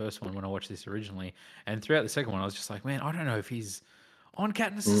past the first one when I watched this originally, and throughout the second one I was just like, man, I don't know if he's on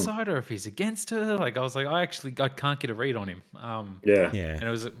Katniss's side or if he's against her. Like I was like, I can't get a read on him. And it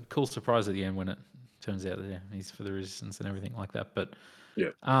was a cool surprise at the end when it turns out that he's for the Resistance and everything like that. But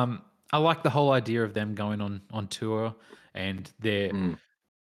I like the whole idea of them going on tour and they're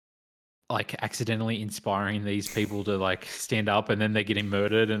like accidentally inspiring these people to like stand up, and then they're getting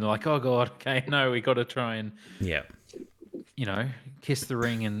murdered, and they're like, oh god, okay, no, we got to try and kiss the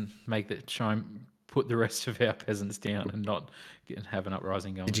ring and try and put the rest of our peasants down and not have an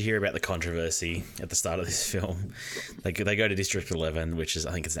uprising going. Did you hear about the controversy at the start of this film? They go to District 11, which is,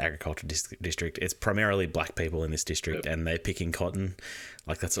 I think it's an agricultural district. It's primarily black people in this district, and they're picking cotton.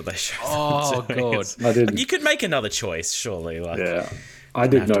 Like, that's what they show. Oh, God. You could make another choice, surely. Like, yeah, I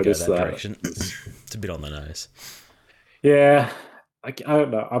did notice that. It's a bit on the nose. Yeah, I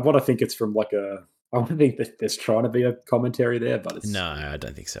don't know. I want to think it's from like I want to think that there's trying to be a commentary there, but it's... No, I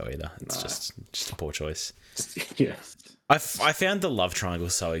don't think so either. It's just a poor choice. Yeah. I found the love triangle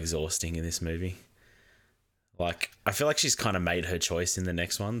so exhausting in this movie. Like, I feel like she's kind of made her choice in the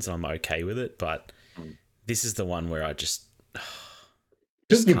next ones, and I'm okay with it, but this is the one where I just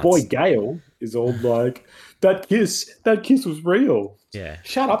your boy Gale is all like, that kiss was real. Yeah.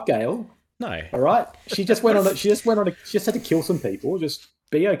 Shut up, Gale. No. All right. She just had to kill some people. Just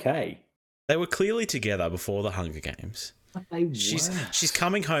be okay. They were clearly together before the Hunger Games. She's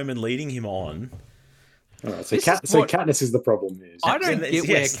coming home and leading him on. All right, so Katniss is the problem. I don't get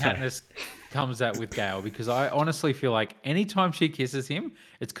where Katniss comes at with Gale, because I honestly feel like anytime she kisses him,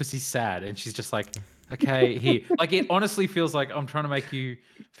 it's because he's sad, and she's just like, okay, here. Like, it honestly feels like I'm trying to make you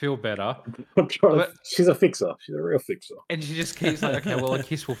feel better. She's a fixer. She's a real fixer. And she just keeps like, okay, well, a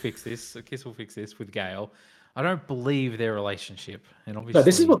kiss will fix this. A kiss will fix this with Gale. I don't believe their relationship, and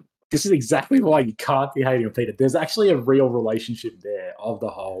obviously, no, this is exactly why you can't be hating on Peeta. There's actually a real relationship there of the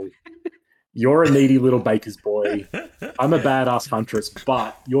whole. You're a needy little baker's boy. I'm a badass huntress,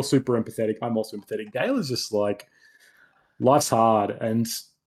 but you're super empathetic. I'm also empathetic. Gale is just like, life's hard, and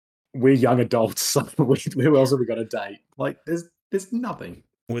we're young adults. So who else have we got to date? Like, there's nothing.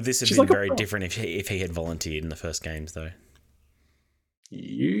 Would this have been very different if he had volunteered in the first games, though?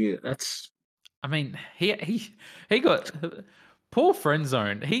 Yeah, I mean, he got. Poor friend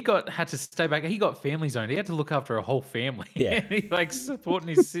zone. He had to stay back. He got family zone. He had to look after a whole family. Yeah, he like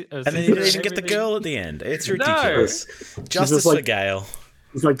supporting his. And then he didn't even get the girl at the end. It's ridiculous. No. Justice for Gale.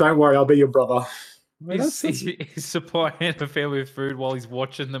 He's like, don't worry, I'll be your brother. He's supplying a family with food while he's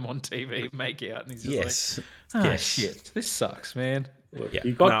watching them on TV make out, and he's just like, shit, this sucks, man. Look, yeah,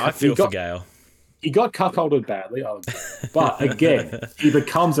 I feel for Gale. He got cuckolded badly, but again, he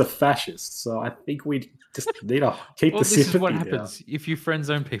becomes a fascist. So I think we just need to keep the sympathy. This is what happens if you friend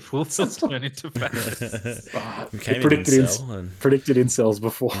zone people; they'll turn into fascists. Predicted incels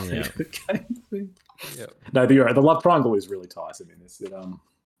before. Yeah. No, you're right. The love triangle is really tiresome in this.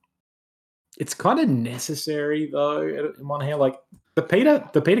 It's kind of necessary though. In one hand, like the Peeta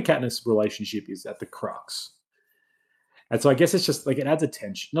Katniss relationship is at the crux. And so I guess it's just like it adds it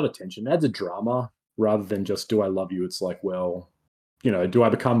adds a drama rather than just, do I love you? It's like, well, do I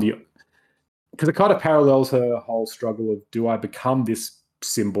become because it kind of parallels her whole struggle of, do I become this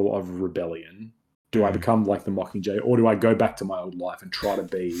symbol of rebellion? Do I become like the Mockingjay, or do I go back to my old life and try to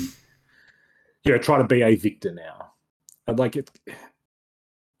be a victor now? And like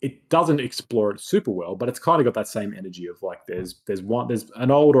it doesn't explore it super well, but it's kind of got that same energy of like, there's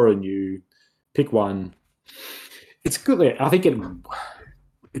an old or a new, pick one. It's good. I think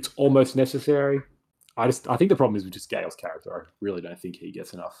it's almost necessary. I think the problem is with just Gale's character. I really don't think he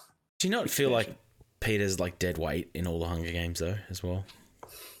gets enough. Do you not feel like Peter's like dead weight in all the Hunger Games though, as well?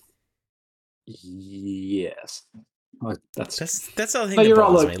 Yes. That's the other thing that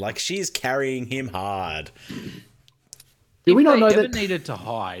bothers me. Like, she's carrying him hard. Do we not know that needed to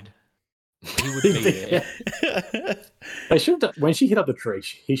hide? He would be there. They should have, when she hit up the tree,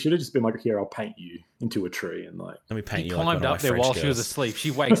 he should have just been like, "Here, I'll paint you into a tree," and like, let me paint you. He climbed up there while she was asleep. She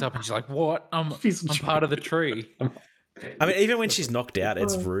wakes up and she's like, "What? I'm part of the tree." I mean, even when she's knocked out,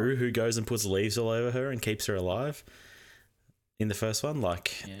 it's Rue who goes and puts leaves all over her and keeps her alive. In the first one,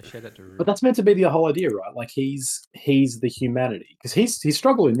 like, yeah, shout out to Rue. But that's meant to be the whole idea, right? Like, he's the humanity, because he's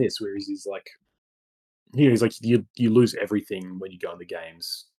struggle in this, where he's like, he's like, you lose everything when you go in the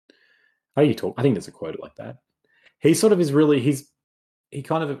games. I think there's a quote like that. He sort of is really, he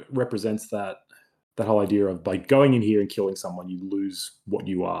kind of represents that whole idea of, like, going in here and killing someone, you lose what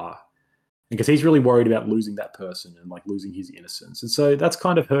you are. Because he's really worried about losing that person and like losing his innocence. And so that's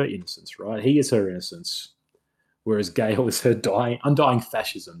kind of her innocence, right? He is her innocence, whereas Gale is her undying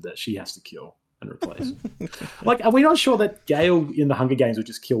fascism that she has to kill and replace. Like, are we not sure that Gale in the Hunger Games would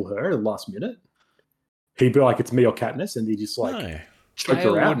just kill her at the last minute? He'd be like, it's me or Katniss, and he just like choke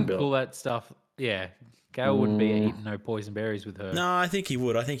her out and pull that stuff. Yeah, Gale wouldn't be eating no poison berries with her. No, I think he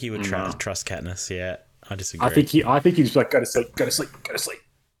would. I think he would trust Katniss. Yeah, I disagree. I think he'd just like, go to sleep,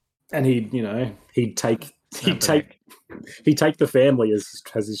 and he'd take he take the family as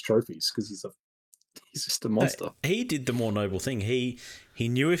his trophies because he's just a monster. He did the more noble thing. He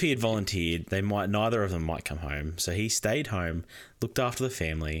knew if he had volunteered, neither of them might come home. So he stayed home, looked after the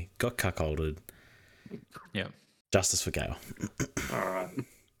family, got cuckolded. Yeah. Justice for Gale. All right.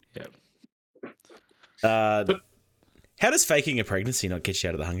 Yeah. How does faking a pregnancy not get you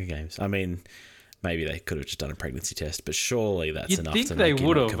out of the Hunger Games? I mean, maybe they could have just done a pregnancy test, but surely that's enough. You'd think they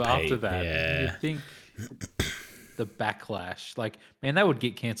would have after that. Yeah. You'd think the backlash, like, man, that would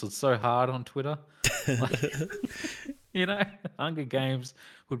get cancelled so hard on Twitter. Like, you know, Hunger Games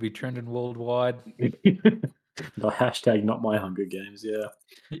would be trending worldwide. The hashtag not my Hunger Games. Yeah.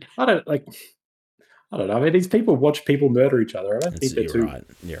 I don't know. I mean, these people watch people murder each other. I don't think they're too. Right.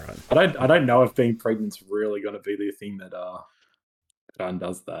 You're right. I don't know if being pregnant's really going to be the thing that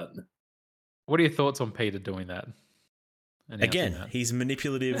does that. What are your thoughts on Peter doing that? Again, he's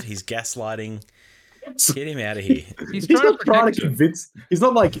manipulative. He's gaslighting. Get him out of here. He's not trying to convince. He's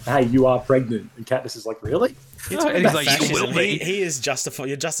not like, "Hey, you are pregnant," and Katniss is like, "Really?" No, and he's like, "You will be." He is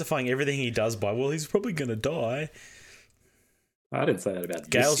You're justifying everything he does by, well, he's probably going to die. I didn't say that about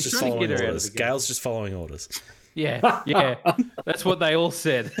Gale's just following orders. Gale's just following orders. Yeah. That's what they all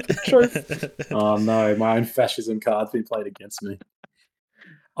said. True. Oh no, my own fascism card's been played against me.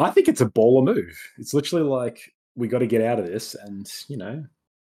 I think it's a baller move. It's literally like, we got to get out of this, and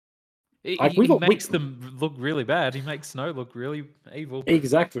He makes them look really bad. He makes Snow look really evil.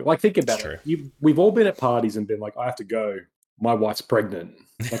 Exactly. Like, think about it. We've all been at parties and been like, I have to go. My wife's pregnant.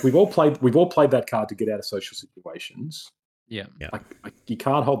 Like, we've all played that card to get out of social situations. Yeah. Like you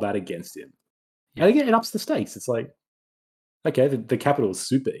can't hold that against him. Yeah. And again, it ups the stakes. It's like, okay, the capital is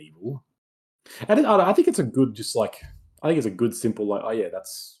super evil. And I think it's a good, simple, like, oh yeah,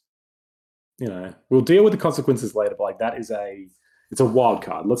 that's, we'll deal with the consequences later, but like, it's a wild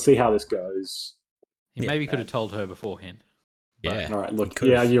card. Let's see how this goes. He maybe could have told her beforehand. Yeah. All right, look,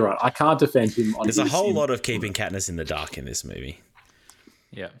 yeah, you're right. I can't defend him. There's a whole lot of keeping Katniss in the dark in this movie.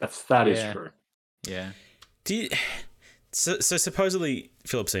 Yeah. That is true. Yeah. So supposedly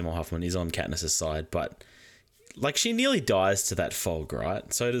Philip Seymour Hoffman is on Katniss's side, but like, she nearly dies to that fog,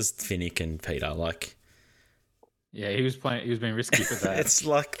 right? So does Finnick and Peter. Like, yeah, he was being risky for that. It's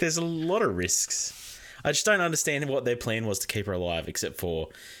like, there's a lot of risks. I just don't understand what their plan was to keep her alive, except for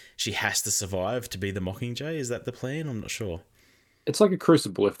she has to survive to be the Mockingjay. Is that the plan? I'm not sure. It's like a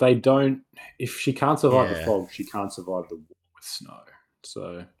crucible. If she can't survive the fog, she can't survive the war with Snow.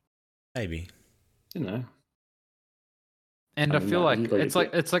 So maybe, And I feel like it's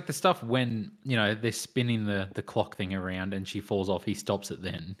like the stuff when they're spinning the clock thing around and she falls off. He stops it.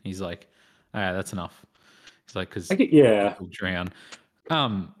 Then he's like, "All right, that's enough." It's like, because people drown.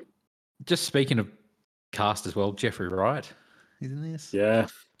 Just speaking of cast as well, Jeffrey Wright is in this. Yeah.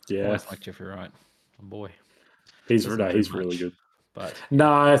 I always like Jeffrey Wright. Oh boy, he's really good. But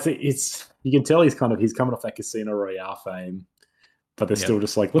no, I think you can tell he's coming off that Casino Royale fame. But they're still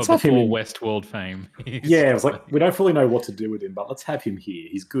just like, let's have him in Westworld fame. Yeah, it was like, we don't fully know what to do with him, but let's have him here.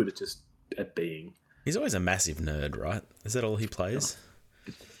 He's good at being. He's always a massive nerd, right? Is that all he plays?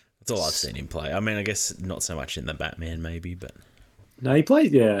 That's all I've seen him play. I mean, I guess not so much in the Batman, maybe, but no, he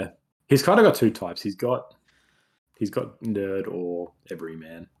plays. Yeah, he's kind of got two types. He's got nerd or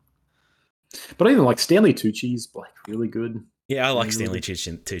everyman. But even like Stanley Tucci's like really good. Yeah, I like Stanley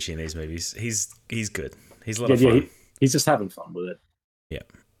Tucci in these movies. He's good. He's a lot of fun. He's just having fun with it. Yeah.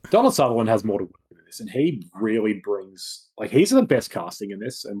 Donald Sutherland has more to work with this, and he really brings, like, he's the best casting in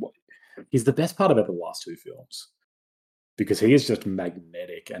this, and he's the best part about the last two films, because he is just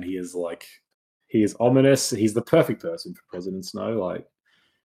magnetic, and he is ominous. He's the perfect person for President Snow, like,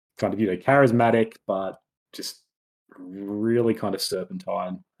 kind of, charismatic, but just really kind of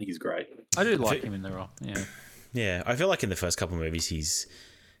serpentine. I think he's great. I do like him in the role. Yeah. Yeah, I feel like in the first couple of movies, he's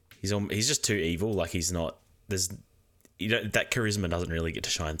just too evil. Like, he's not. There's. That charisma doesn't really get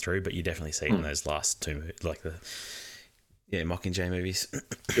to shine through, but you definitely see it in those last two, like the Mockingjay movies.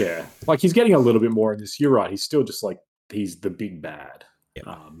 Yeah, like, he's getting a little bit more in this. You're right. He's still just like, he's the big bad. Yep.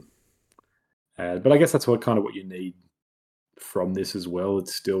 But I guess that's what you need from this as well.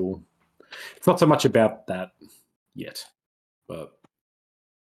 It's not so much about that yet, but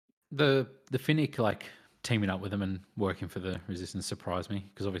the Finnick, like, teaming up with him and working for the Resistance surprised me,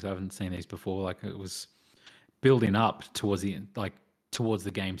 because obviously I haven't seen these before. Like, it was building up towards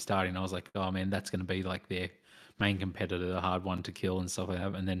the game starting. I was like, oh man, that's going to be like their main competitor, the hard one to kill and stuff like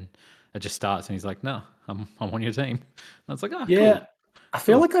that. And then it just starts, and he's like, no, I'm on your team. And I was like, oh, yeah. Cool. I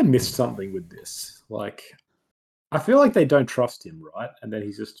feel like I missed something with this. Like, I feel like they don't trust him, right? And then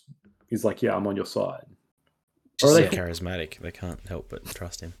he's like, yeah, I'm on your side. Just charismatic. They can't help but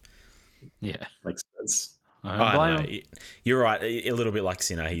trust him. Yeah, makes sense. I don't blame know. him. You're right. A little bit like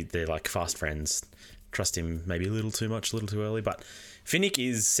Sinner. They're like fast friends. Trust him maybe a little too much, a little too early. But Finnick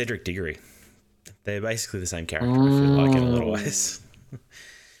is Cedric Diggory. They're basically the same character, I feel like, in a lot of ways.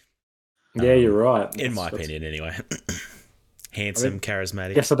 Yeah, you're right. In my opinion, anyway. Handsome,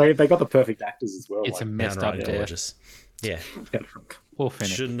 charismatic. Yeah, so they got the perfect actors as well. It's a messed up downright death. gorgeous. Yeah. Poor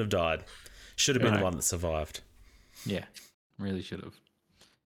Finnick. Shouldn't have died. Should have been the one that survived. Yeah, really should have.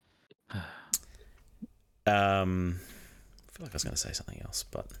 I feel like I was going to say something else,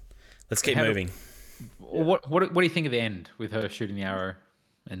 but let's keep moving. What do you think of the end with her shooting the arrow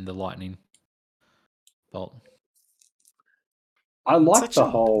and the lightning bolt? I like the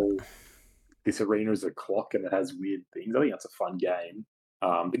whole, this arena is a clock and it has weird things. I think that's a fun game.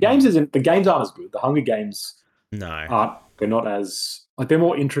 The games aren't as good. The Hunger Games aren't. They're not as they're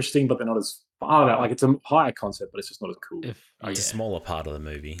more interesting, but they're not as. I don't know. Like it's a higher concept, but it's just not as cool. It's a smaller part of the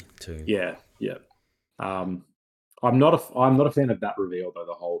movie too. Yeah. I'm not a fan of that reveal though.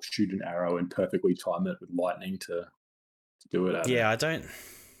 The whole shoot an arrow and perfectly time it with lightning to do it. I don't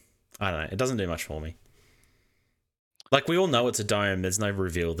know. It doesn't do much for me. Like we all know it's a dome. There's no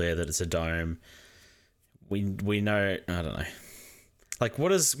reveal there that it's a dome. We know. I don't know. Like what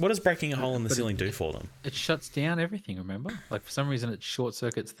does breaking a hole in the ceiling do for them? It shuts down everything. Remember, like for some reason it short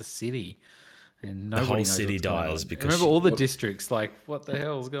circuits the city, and the whole city dies because. Remember all the districts. Like what the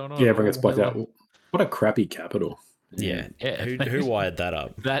hell's going on? Yeah, everyone gets blacked out. What a crappy capital. Yeah. Who wired that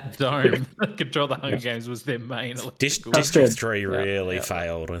up? That dome that control the Hunger Games was their main. District 3 really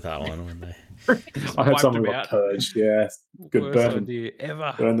failed with that one when they. I heard someone got purged. Yeah, good burn. Idea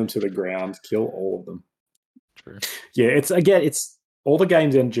ever. Burn them to the ground. Kill all of them. True. Yeah, it's all the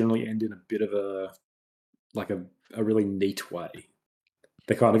games generally end in a bit of a really neat way.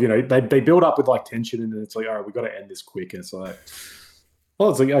 They kind of they build up with like tension and then it's like, all right, we got to end this quick. And it's like, well,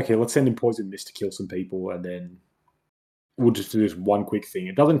 it's like, okay, let's send in poison mist to kill some people and then we'll just do this one quick thing.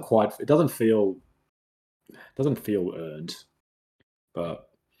 It doesn't feel earned, but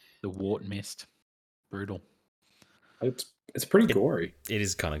the wart mist, brutal. It's pretty gory. It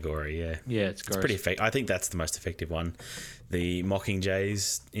is kind of gory, yeah. Yeah, it's pretty effective. I think that's the most effective one. The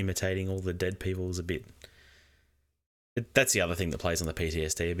Mockingjays imitating all the dead people is a bit. That's the other thing that plays on the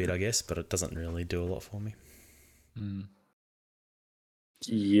PTSD a bit, I guess, but it doesn't really do a lot for me.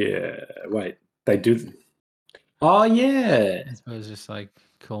 Yeah, wait, they do. Oh yeah, I suppose just like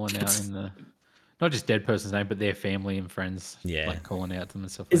calling out in the not just dead person's name, but their family and friends. Yeah, like calling out them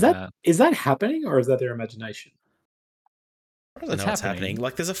and stuff. Is that happening or is that their imagination? I don't know what's happening.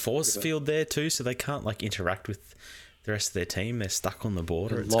 Like, there's a force field there too, so they can't like interact with the rest of their team. They're stuck on the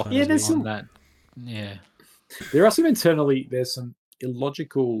border. There's some that. Yeah, there are some there's some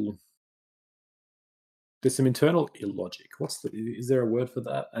illogical. There's some internal illogic. Is there a word for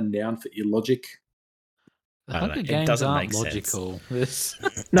that? A noun for illogic? The Hunger Games aren't logical.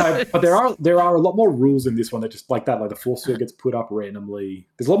 No, but there are a lot more rules in this one that just like that. Like the force field gets put up randomly.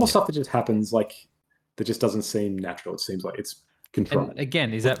 There's a lot more stuff that just happens like that just doesn't seem natural. It seems like it's controlled. And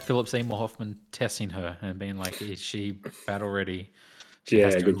again, is that Philip Seymour Hoffman testing her and being like, is she battle ready? She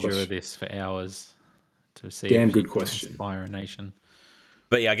has to endure this for hours to see. Damn good question. Inspire a nation.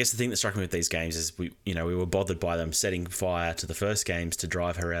 But yeah, I guess the thing that struck me with these games is we were bothered by them setting fire to the first games to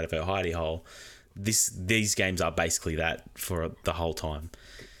drive her out of her hidey hole. These games are basically that for the whole time.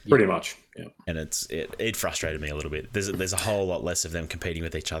 Pretty much, yeah. And it frustrated me a little bit. There's a whole lot less of them competing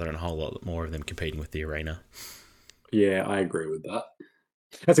with each other and a whole lot more of them competing with the arena. Yeah, I agree with that.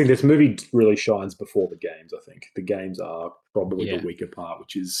 I think this movie really shines before the games. I think the games are probably the weaker part,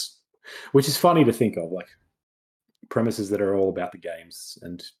 which is funny to think of, like premises that are all about the games,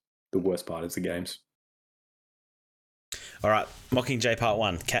 and the worst part is the games. All right, Mockingjay Part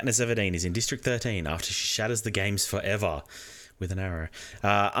 1. Katniss Everdeen is in District 13 after she shatters the games forever with an arrow.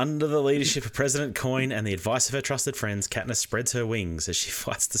 Under the leadership of President Coin and the advice of her trusted friends, Katniss spreads her wings as she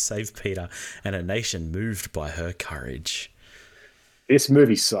fights to save Peter and a nation moved by her courage. This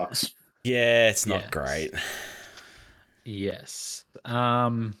movie sucks. Yeah, it's not great. Yes.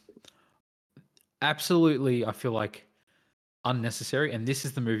 Absolutely, I feel like unnecessary. And this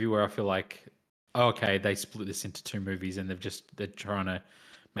is the movie where I feel like, okay, they split this into two movies and they're trying to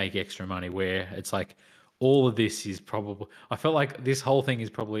make extra money, where it's like all of this is probably, I felt like this whole thing is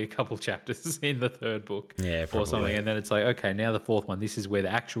probably a couple chapters in the third book or something. And then it's like, okay, now the fourth one, this is where the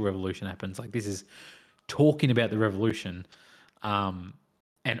actual revolution happens. Like this is talking about the revolution. And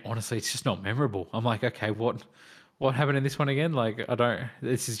honestly, it's just not memorable. I'm like, okay, what happened in this one again? Like,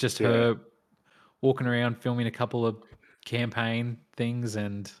 this is just her walking around filming a couple of campaign things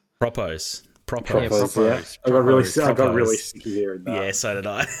and Propos Proper. Yeah, Propos, propos. I got really Propos. sick of hearing that. Yeah, so did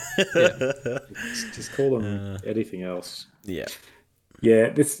I. Just call them anything else. Yeah.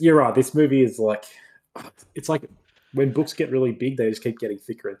 Yeah, you're right. This movie is like, it's like when books get really big, they just keep getting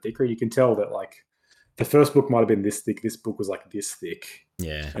thicker and thicker. You can tell that like the first book might have been this thick. This book was like this thick.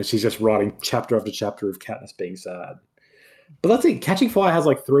 Yeah. And she's just writing chapter after chapter of Katniss being sad. But that's it. Catching Fire has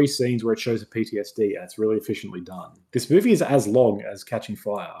like 3 scenes where it shows a PTSD, and it's really efficiently done. This movie is as long as Catching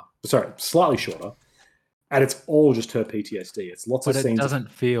Fire. Sorry, slightly shorter. And it's all just her PTSD. It's lots of scenes. It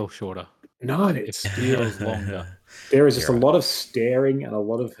doesn't feel shorter. No, It feels longer. There is just a lot of staring and a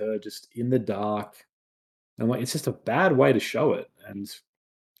lot of her just in the dark. And like, it's just a bad way to show it. And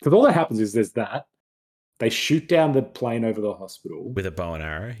because all that happens is there's that. They shoot down the plane over the hospital With a bow and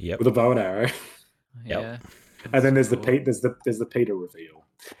arrow. Yep. with a bow and arrow. Yeah. And then there's the Peter reveal.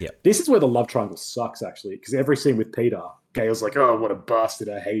 Yep. This is where the love triangle sucks, actually, because every scene with Peter, Gail's like, "Oh, what a bastard!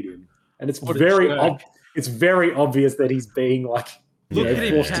 I hate him," and it's it's very obvious that he's being like, Look at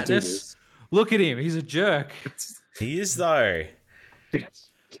him, forced to do Katniss. this. Look at him. He's a jerk. He is, though.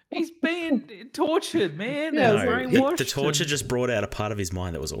 He's being tortured, man. Yeah, They're brainwashed The torture and- just brought out a part of his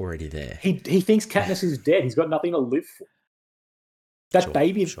mind that was already there. He thinks Katniss is dead. He's got nothing to live for. That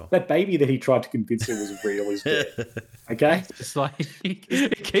baby that he tried to convince her was real is dead. Okay, It's like he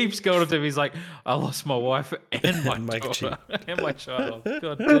keeps going to him. He's like, I lost my wife and my My daughter and my child.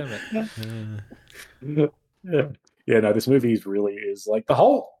 God damn it. yeah. No, this movie really is like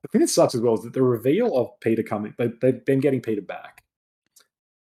the thing that sucks as well is that the reveal of Peter coming, them getting Peter back,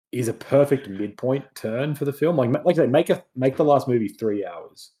 is a perfect midpoint turn for the film. Like I say, make the last movie 3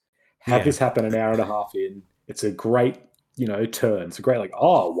 hours. Have this happen an hour and a half in. It's a great, turn. It's a great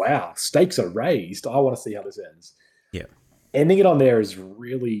oh wow, stakes are raised. I want to see how this ends. Yeah. Ending it on there is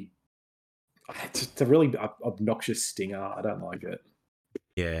really, it's a really obnoxious stinger. I don't like it.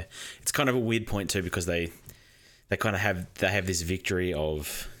 Yeah. It's kind of a weird point too, because they kind of have this victory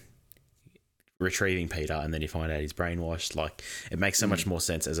of retrieving Peter, and then you find out he's brainwashed. Like, it makes so much more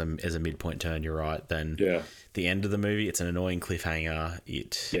sense as a midpoint turn, you're right, than the end of the movie. It's an annoying cliffhanger.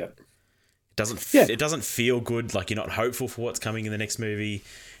 It doesn't feel good. Like, you're not hopeful for what's coming in the next movie,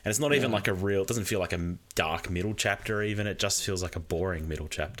 and it's not even like it doesn't feel like a dark middle chapter even. It just feels like a boring middle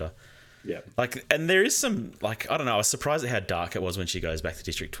chapter. Yeah. Like, and there is some, like, I don't know, I was surprised at how dark it was when she goes back to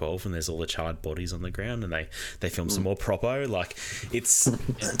District 12 and there's all the charred bodies on the ground, and they film some more propo. Like, it's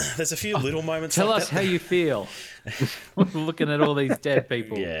there's a few little moments. Tell like us that. how you feel. Looking at all these dead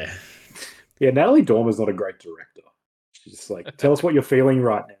people. Yeah. Yeah, Natalie Dormer's not a great director. She's just like, tell us what you're feeling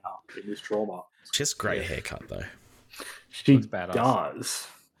right now in this trauma. She has a great haircut though. She Looks badass. does.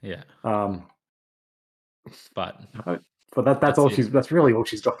 Yeah. But But that's really all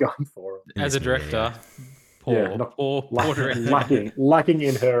she's got going for her. as a director, poor director. lacking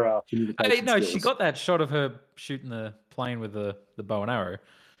in her communication Hey, no, skills. she got that shot of her shooting the plane with the bow and arrow.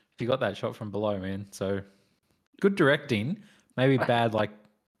 She got that shot from below, man. So good directing, maybe bad like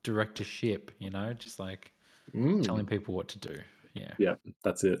directorship. Just like telling people what to do. Yeah. Yeah,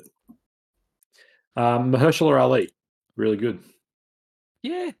 that's it. Mahershala Ali, really good.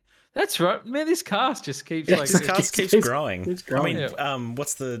 Yeah, that's right, man. This cast just keeps This cast keeps growing. Keeps growing. I mean,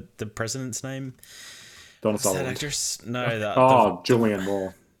 what's the president's name? Donna What's that Sullivan. actress? No, Julianne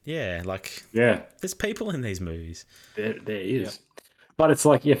Moore. There's people in these movies. There is. But it's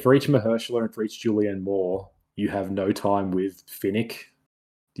like, for each Mahershala and for each Julianne Moore, you have no time with Finnick.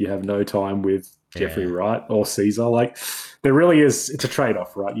 You have no time with Jeffrey Wright or Caesar. Like, there really is, it's a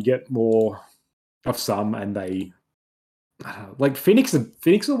trade-off, right? You get more of some, and they... like, Finnick's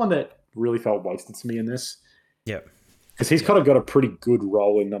the one that really felt wasted to me in this. Yep. Because he's kind of got a pretty good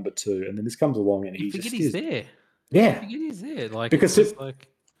role in number 2, and then this comes along and he's there. Yeah. He's there. Like, Because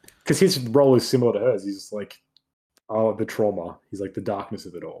because his role is similar to hers. He's just like, the trauma. He's like the darkness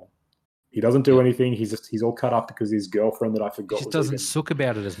of it all. He doesn't do anything. He's all cut up because his girlfriend that I forgot. He just doesn't sook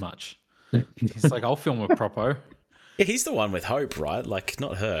about it as much. He's like, I'll film with Propo. Yeah, he's the one with hope, right? Like,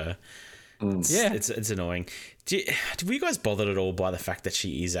 not her. It's annoying. Do you guys bothered at all by the fact that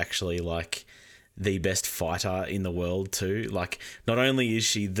she is actually like the best fighter in the world too? Like, not only is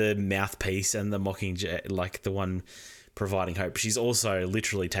she the mouthpiece and the Mockingjay, like the one providing hope, she's also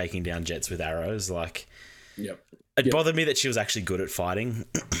literally taking down jets with arrows. Like, it bothered me that she was actually good at fighting.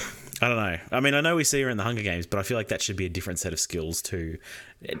 I don't know. I mean, I know we see her in the Hunger Games, but I feel like that should be a different set of skills to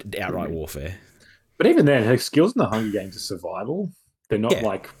outright warfare. But even then, her skills in the Hunger Games are survival. They're not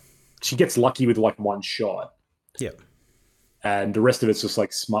like, she gets lucky with like one shot. Yeah. And the rest of it's just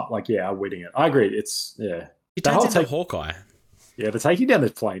like smart, like, I'm winning it. I agree. It's, He turns into Hawkeye. Yeah, the taking down the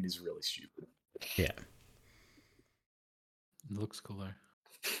plane is really stupid. Yeah. It looks cool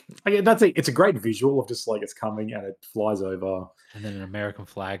though. That's it's a great visual of just like it's coming and it flies over, and then an American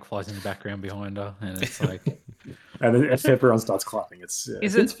flag flies in the background behind her, and it's like, and then everyone starts clapping. It's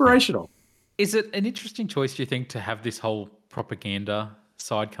inspirational. Is it an interesting choice, do you think, to have this whole propaganda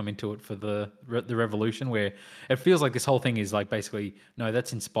side come into it for the revolution, where it feels like this whole thing is like basically, no,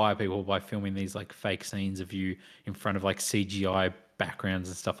 let's inspire people by filming these like fake scenes of you in front of like CGI backgrounds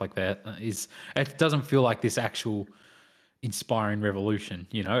and stuff like that. It doesn't feel like this actual inspiring revolution,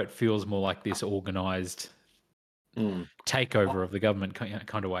 it feels more like this organized takeover of the government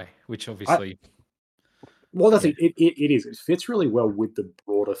kind of way, which obviously it is. It fits really well with the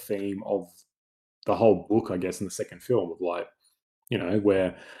broader theme of the whole book, I guess, in the second film, of like,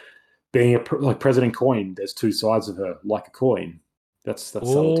 where being like President Coin, there's two sides of her, like a coin. That's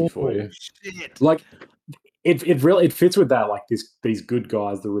subtlety for you. Shit. Like it really fits with that. Like these good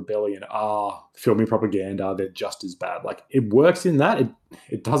guys, the rebellion, are filming propaganda. They're just as bad. Like it works in that.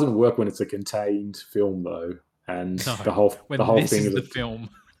 It doesn't work when it's a contained film though, and the whole thing is the film.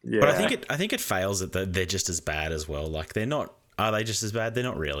 Yeah. But I think it fails that they're just as bad as well. Like they're not. Are they just as bad? They're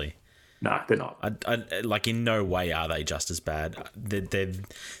not really. No, they're not. I like in no way are they just as bad.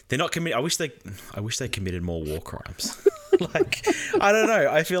 They're not committed. I wish they committed more war crimes. Like I don't know.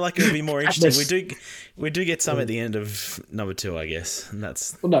 I feel like it would be more interesting. We do get some at the end of number 2, I guess, and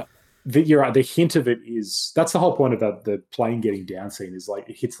that's. Well, no, you're right. The hint of it is that's the whole point of the plane getting down scene is like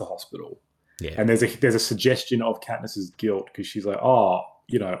it hits the hospital. Yeah. And there's a suggestion of Katniss's guilt because she's like, oh,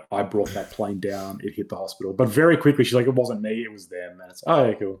 I brought that plane down. It hit the hospital, but very quickly she's like, it wasn't me. It was them. And it's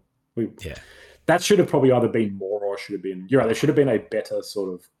yeah, cool. That should have probably either been more or should have been. You're right. There should have been a better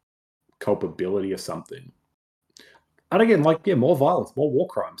sort of culpability or something. And again, like more violence, more war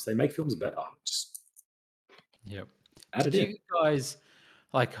crimes. They make films better. Just add it in. You guys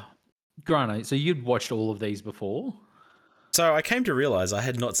like Grano? So you'd watched all of these before? So I came to realize I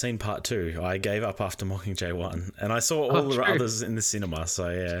had not seen part 2. I gave up after Mockingjay 1, and I saw all the others in the cinema. So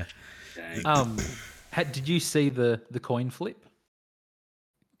yeah. Did you see the coin flip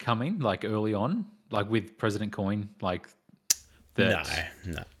coming like early on, like with President Coin, like that?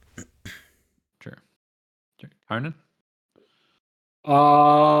 No. True. Conan?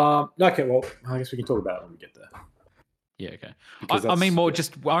 Okay, well, I guess we can talk about it when we get there. Yeah, okay. I mean, more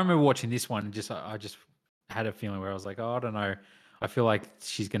just I remember watching this one, and I just had a feeling where I was like, oh, I don't know. I feel like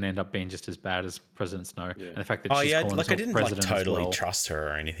she's going to end up being just as bad as President Snow, and the fact that she's calling like I didn't like totally well. trust her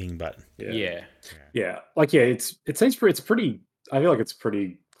or anything, but like it seems it's pretty. I feel like it's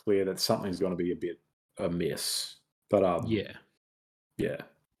pretty clear that something's going to be a bit amiss, but yeah.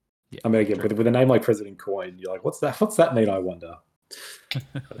 I mean, again, with a name like President Coin, you're like, what's that mean? I wonder.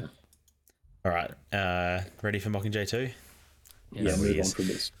 All right, ready for Mockingjay 2? Yeah, move on from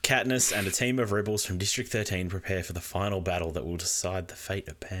this. Katniss and a team of rebels from District 13 prepare for the final battle that will decide the fate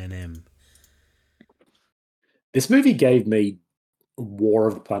of Panem. This movie gave me War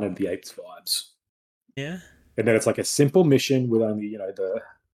of the Planet of the Apes vibes. Yeah. And then it's like a simple mission with only,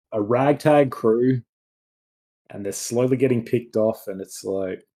 a ragtag crew, and they're slowly getting picked off, and it's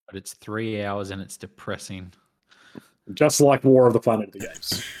like... But it's 3 hours and it's depressing. Just like War of the Planet of the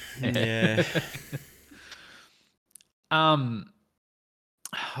Apes. Yeah.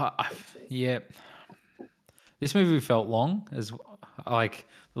 Yeah, this movie felt long, as like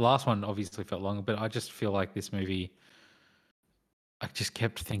the last one obviously felt long, but I just feel like this movie, I just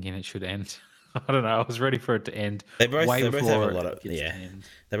kept thinking it should end. I don't know. I was ready for it to end. They both have a lot of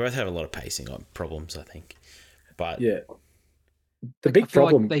They both have a lot of pacing problems, I think. But the big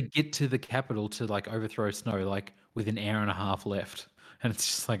problem, like they get to the capital to like overthrow Snow like with an hour and a half left. And it's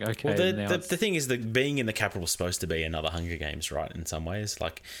just like, okay. Well, the thing is that being in the capital is supposed to be another Hunger Games, right? In some ways,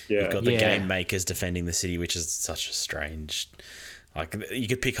 like you've got the game makers defending the city, which is such a strange. Like you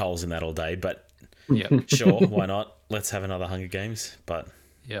could pick holes in that all day, but sure, why not? Let's have another Hunger Games. But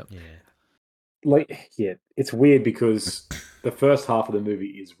it's weird because the first half of the movie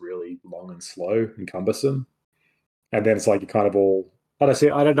is really long and slow and cumbersome, and then it's like you kind of all. I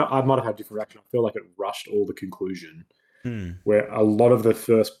don't know. I might have had a different reaction. I feel like it rushed all the conclusion. Where a lot of the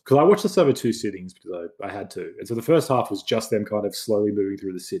first, because I watched this over 2 sittings because I had to, and so the first half was just them kind of slowly moving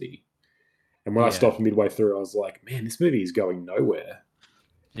through the city, and when I stopped midway through, I was like, man, this movie is going nowhere.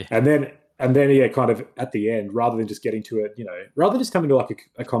 And then kind of at the end, rather than just getting to it, rather than just coming to like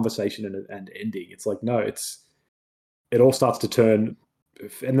a conversation and ending, it's like no, it all starts to turn,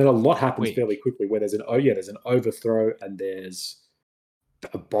 and then a lot happens fairly quickly. Where there's an overthrow and there's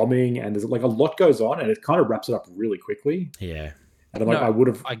a bombing and there's like a lot goes on and it kind of wraps it up really quickly. Yeah. And I'm like, I would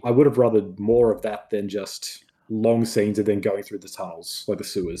have rather more of that than just long scenes and then going through the tunnels, like the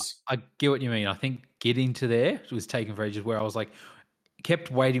sewers. I get what you mean. I think getting to there was taken for ages where I was like,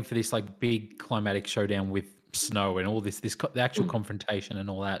 kept waiting for this like big climatic showdown with Snow and all the actual confrontation and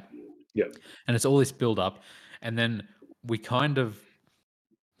all that. Yeah. And it's all this build up, and then we kind of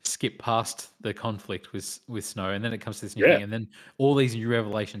skip past the conflict with Snow, and then it comes to this new thing, and then all these new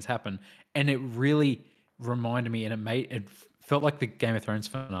revelations happen, and it really reminded me, and it felt like the Game of Thrones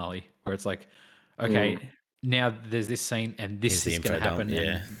finale, where it's like, okay, now there's this scene, and this is going to happen,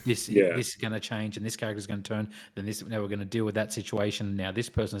 and this is going to change, and this character's going to turn. Then now we're going to deal with that situation. Now this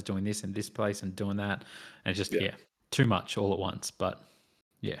person's doing this in this place and doing that, and it's just too much all at once. But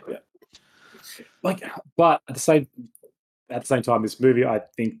like, but at the same time, this movie I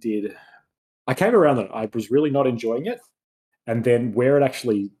think I came around that I was really not enjoying it, and then where it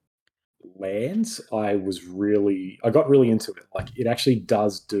actually lands, I got really into it. Like, it actually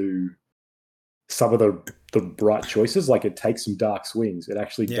does do some of the right choices. Like, it takes some dark swings. It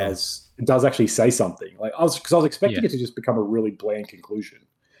actually does actually say something. Like, I was expecting it to just become a really bland conclusion.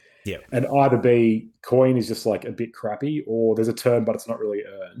 Yeah. And either be Coin is just like a bit crappy, or there's a turn but it's not really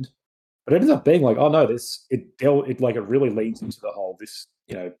earned. But it ends up being like, oh no, it really leans into the whole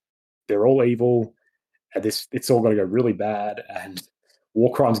they're all evil, and it's all going to go really bad, and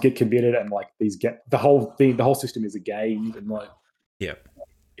war crimes get committed, and like the whole system is a game, and like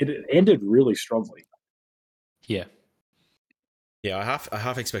it ended really strongly. Yeah. Yeah, I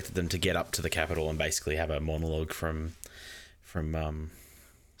half expected them to get up to the Capitol and basically have a monologue from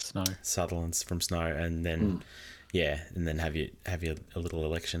Snow. Sutherland's from Snow, and then and then have a little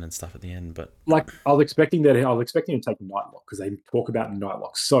election and stuff at the end. But like, I was expecting to take Nightlock, because they talk about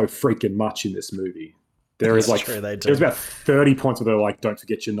Nightlock so freaking much in this movie. There's about 30 points where they're like, don't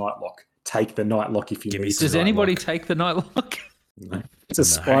forget your Nightlock. Take the Nightlock if you need. Does anybody take the Nightlock? No. It's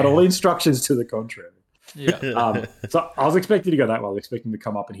despite all the instructions to the contrary. Yeah. So I was expecting to go that way. I was expecting to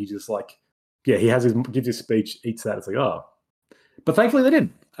come up and he just like, he gives his speech, eats that. It's like, oh. But thankfully they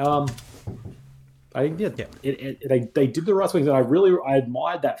didn't. I think they did the right things, and I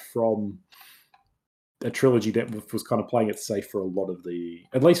admired that from a trilogy that was kind of playing it safe for a lot of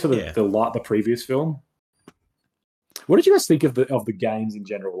at least for the previous film. What did you guys think of the games in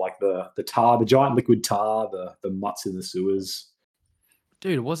general? Like the tar, the giant liquid tar, the mutts in the sewers.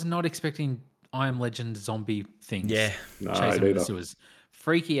 Dude, I was not expecting I Am Legend zombie things. Yeah, chasing in the sewers,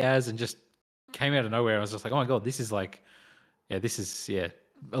 freaky as, and just came out of nowhere. I was just like, oh my god, this is like, a lot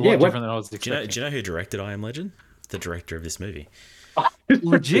different than I was expecting. Do you know who directed I Am Legend? The director of this movie.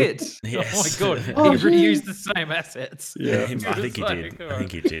 Legit. Yes. Oh my god, he reused the same assets. Yeah, I think he did. I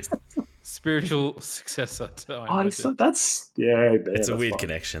think he did. Spiritual successor to I Am Legend. That's it's a weird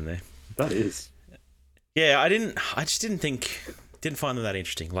connection there. That is. Yeah, I just didn't find them that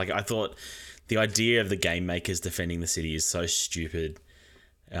interesting. Like, I thought the idea of the game makers defending the city is so stupid.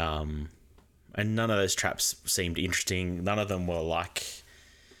 And none of those traps seemed interesting. None of them were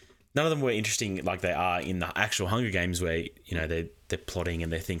interesting like they are in the actual Hunger Games, where they're plotting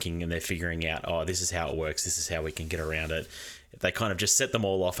and they're thinking and they're figuring out, oh, this is how it works, this is how we can get around it. They kind of just set them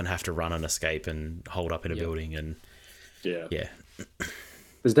all off and have to run and escape and hold up in a building, and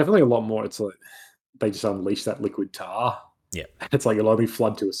there's definitely a lot more. It's like they just unleash that liquid tar. Yeah, it's like it'll only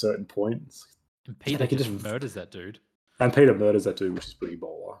flood to a certain point. And Peter just murders that dude. And Peter murders that dude, which is pretty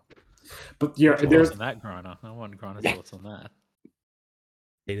baller. But there's on that Griner. I want Griner's thoughts on that.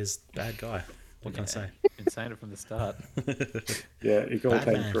 Peter's bad guy. What can I say? Been saying it from the start. It all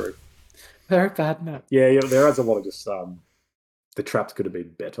came through. Very bad man. Yeah, there is a lot of just the traps could have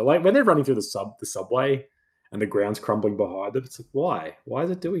been better. Like when they're running through the subway and the ground's crumbling behind them, it's like, why? Why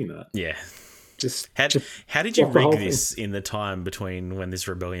is it doing that? Yeah. How did you rig this in the time between when this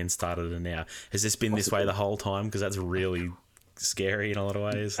rebellion started and now? Has this been this way the whole time? Because that's really scary in a lot of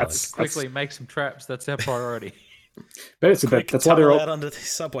ways. Quickly make some traps. That's our priority. But that's why they're all out under the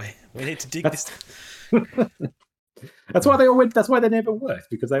subway. We need to dig this. That's why they all went. That's why they never worked,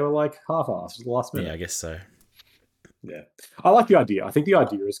 because they were like half-assed at the last minute. Yeah, I guess so. Yeah, I like the idea. I think the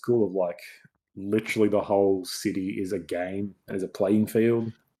idea is cool. Of like, literally, the whole city is a game and is a playing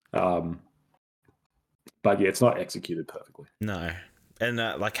field. But yeah, it's not executed perfectly. No, and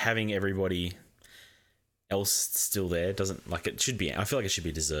like having everybody else still there doesn't, like, it should be. I feel like it should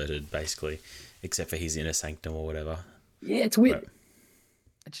be deserted basically, except for his inner sanctum or whatever. Yeah, it's weird.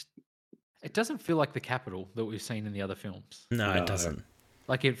 It doesn't feel like the Capitol that we've seen in the other films. No, it doesn't.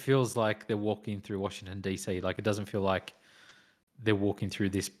 Like, it feels like they're walking through Washington DC. Like, it doesn't feel like they're walking through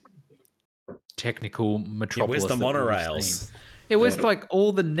this technical metropolis. Where's the monorails? It was like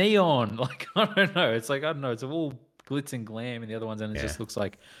all the neon. Like, I don't know. It's like, I don't know. It's all glitz and glam in the other ones, and it just looks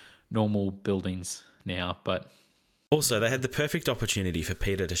like normal buildings now. But Also, they had the perfect opportunity for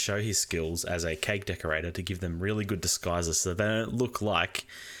Peter to show his skills as a cake decorator to give them really good disguises so they don't look like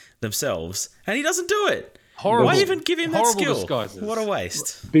themselves, and he doesn't do it. Horrible. Why even give him that skill? Disguises. What a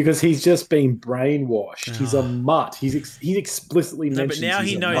waste. Because he's just been brainwashed. He's a mutt. He's explicitly mentioned. No, but now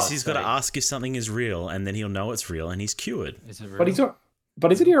he knows he's got to to ask if something is real, and then he'll know it's real, and he's cured. Is it real? But he's not.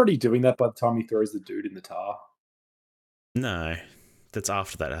 But isn't he already doing that by the time he throws the dude in the tar? No, that's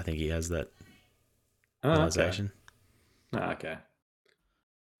after that. I think he has that realization. Okay.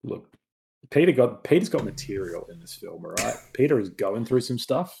 Look, Peter's got material in this film, all right? Peter is going through some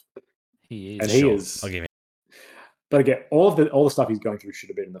stuff. He is. And he is. I'll give him. But again, all the stuff he's going through should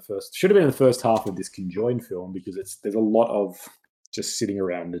have been in the first half of this conjoined film, because there's a lot of just sitting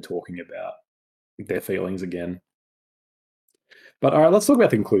around and talking about their feelings again. But all right, let's talk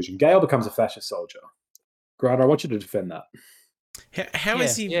about the conclusion. Gale becomes a fascist soldier. Grant, I want you to defend that. How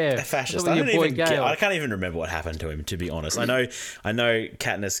is he a fascist? I can't even remember what happened to him, to be honest. I know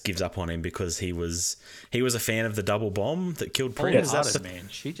Katniss gives up on him because he was a fan of the double bomb that killed Prim. Man,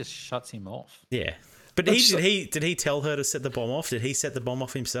 she just shuts him off. Yeah. But did he tell her to set the bomb off? Did he set the bomb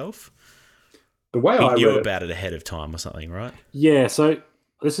off himself? The way he knew about it ahead of time or something, right? Yeah, so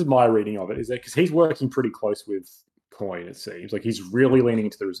this is my reading of it, is that because he's working pretty close with Coin, it seems. Like he's really leaning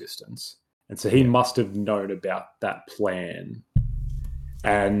into the resistance. And so he must have known about that plan.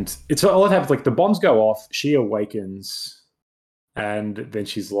 And it's all that happens, like the bombs go off, she awakens, and then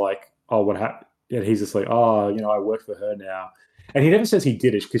she's like, oh, what happened? And he's just like, oh, I work for her now. And he never says he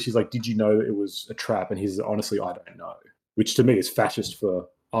did it, because she's like, did you know it was a trap? And he's honestly, I don't know. Which to me is fascist for,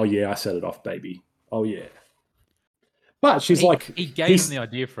 oh yeah, I set it off, baby. Oh yeah. But she's like... He gave him the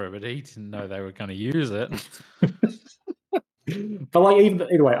idea for it, but he didn't know they were going to use it. But like,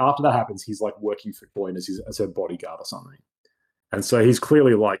 anyway, after that happens, he's like working for Coin as her bodyguard or something. And so he's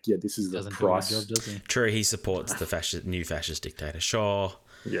clearly like, yeah, this is the price. Job, does he? True, he supports the new fascist dictator. Sure.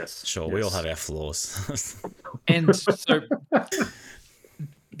 Yes. Sure, we all have our flaws. And so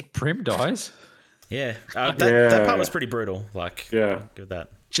Prim dies. Yeah. That part was pretty brutal. Like, good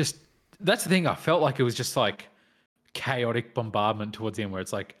that. Just, that's the thing. I felt like it was just like chaotic bombardment towards the end where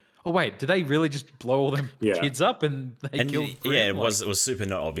it's like, oh wait, did they really just blow all them kids up and they killed Prim? Yeah, it was super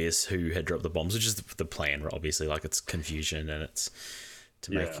not obvious who had dropped the bombs, which is the plan, obviously. Like, it's confusion and it's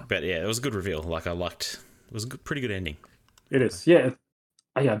to make... But yeah, it was a good reveal. Like, it was a pretty good ending. It is, yeah.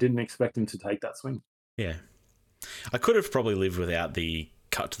 I didn't expect him to take that swing. Yeah. I could have probably lived without the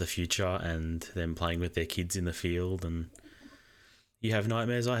cut to the future and them playing with their kids in the field, and you have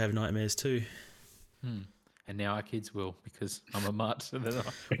nightmares, I have nightmares too. And now our kids will, because I'm a mutt, so then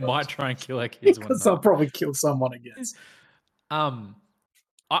I might try and kill our kids one Because I'll probably kill someone again.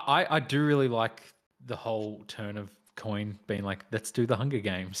 I do really like the whole turn of Coin being like, let's do the Hunger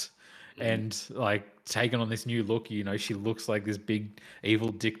Games. And like taking on this new look, she looks like this big evil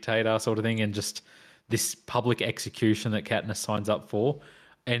dictator sort of thing, and just this public execution that Katniss signs up for.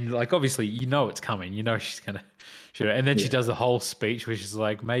 And like, obviously, it's coming. She's gonna shoot her. And then she does the whole speech, which is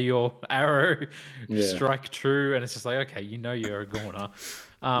like, "May your arrow strike true." And it's just like, okay, you're a goner.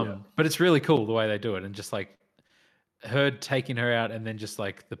 But it's really cool the way they do it, and just like her taking her out, and then just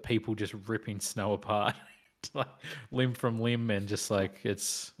like the people just ripping Snow apart. Like limb from limb, and just like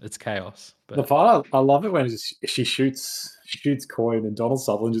it's chaos. But the part I love it when she shoots Coin, and Donald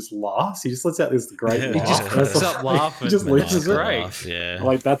Sutherland just laughs. He just lets out this great laugh. He just cracks up laughing. He just loses it. Great. Yeah.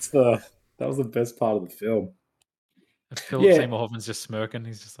 Like that was the best part of the film. Philip Seymour Hoffman's just smirking.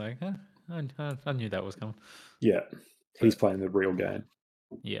 He's just like, I knew that was coming. Yeah. He's playing the real game.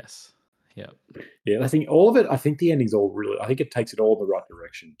 Yes. Yeah. Yeah, I think all of it, I think the ending's all really, I think it takes it all in the right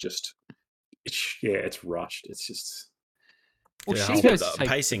direction. Just it's rushed. It's just... Well, the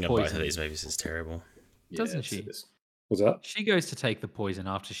pacing of both of these movies is terrible. Doesn't she? What's that? She goes to take the poison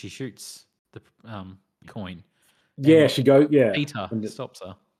after she shoots the Coin. Yeah, she goes... Yeah. Peter stops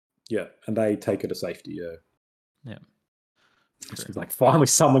her. Yeah, and they take her to safety, Yeah. It's like, finally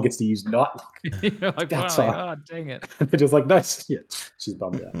someone gets to use Nightlock. Like, That's wow, dang it. They're just like, no, she's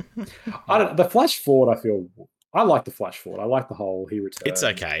bummed out. I don't know. The flash forward, I like the flash forward. I like the whole he returns. It's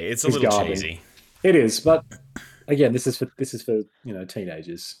okay. It's a little cheesy. It is, but again, this is for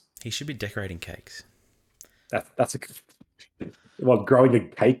teenagers. He should be decorating cakes. That's growing a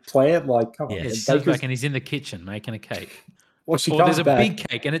cake plant? Like, come on. Yeah, he's back and he's in the kitchen making a cake. Well, there's a big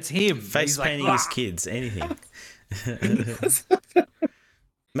cake and it's him. Face painting his kids, anything.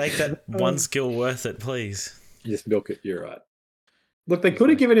 Make that one skill worth it, please. Just milk it. You're right. Look, they could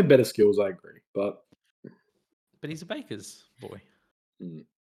have given him better skills. I agree, but he's a baker's boy.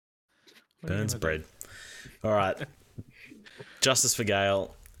 Burns bread. All right. Justice for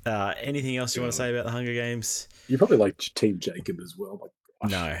Gale. Anything else you want to say about the Hunger Games? You probably like Team Jacob as well. Like,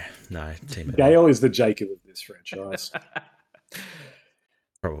 no, Team Gale is the Jacob of this franchise.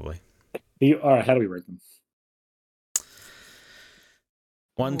 Probably. All right, how do we rate them?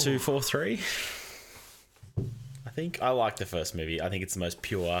 1, 2, 4, 3. I think I like the first movie. I think it's the most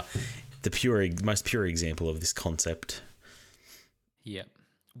pure example of this concept. Yep.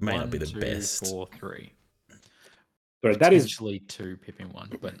 May not be the best. 4, 3. But that is potentially 2, Pippin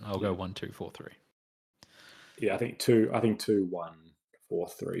 1, but I'll go 1, 2, 4, 3. Yeah, I think 2, 1, 4,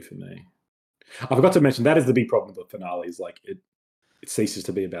 3 for me. I forgot to mention that is the big problem with the finale. Is like it ceases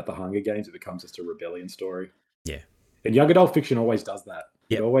to be about the Hunger Games. It becomes just a rebellion story. Yeah. And young adult fiction always does that.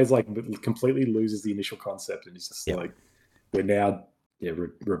 Yep. It always like completely loses the initial concept, and it's just like we're now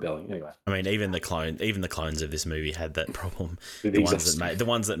rebelling. Anyway, I mean, even the clones of this movie had that problem. The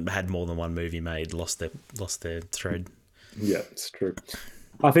ones that had more than one movie made lost their thread. Yeah, it's true.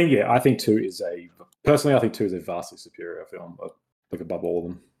 I think 2 is personally, I think 2 is a vastly superior film, but like above all of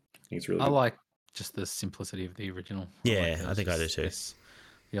them. I think it's really. I like just the simplicity of the original. Yeah, I think I do too.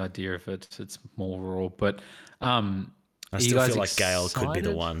 The idea of it's more raw, but I still feel like Gale could be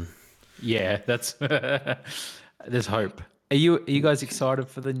the one. Yeah, that's there's hope. Are you guys excited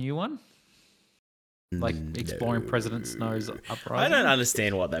for the new one? Like exploring President Snow's uprising? I don't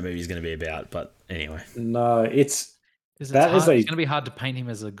understand what that movie is going to be about, but anyway. No, it's it's going to be hard to paint him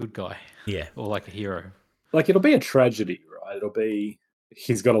as a good guy. Yeah. Or like a hero. Like it'll be a tragedy, right? It'll be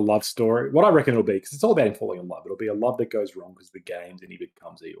he's got a love story. What I reckon it'll be, because it's all about him falling in love. It'll be a love that goes wrong because of the games and he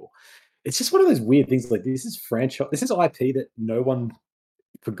becomes evil. It's just one of those weird things. Like this is IP that no one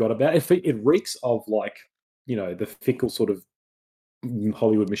forgot about. It reeks of like, the fickle sort of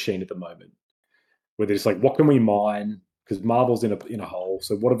Hollywood machine at the moment, where they're just like, what can we mine? Because Marvel's in a hole.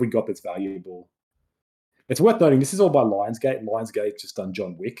 So what have we got that's valuable? It's worth noting this is all by Lionsgate. Lionsgate just done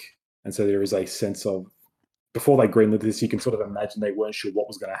John Wick, and so there is a sense of before they greenlit this, you can sort of imagine they weren't sure what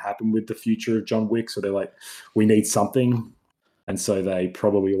was going to happen with the future of John Wick. So they're like, we need something. And so they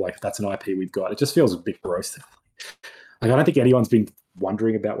probably were like, that's an IP we've got. It just feels a bit gross. Like, I don't think anyone's been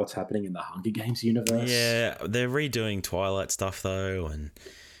wondering about what's happening in the Hunger Games universe. Yeah, they're redoing Twilight stuff, though. And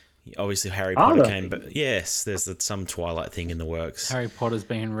obviously Harry Potter came. But yes, there's some Twilight thing in the works. Harry Potter's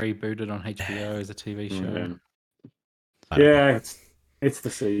being rebooted on HBO as a TV show. Yeah, it's the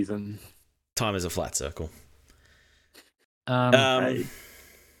season. Time is a flat circle. Last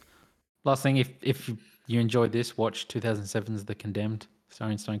thing, if you enjoyed this, watch 2007's The Condemned,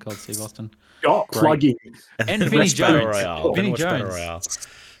 starring Stone Cold Steve Austin. Plugging. And Vinnie Jones. Vinnie Jones.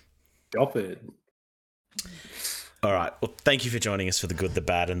 Stop it. All right. Well, thank you for joining us for the good, the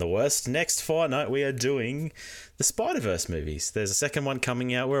bad, and the worst. Next fortnight, we are doing the Spider-Verse movies. There's a second one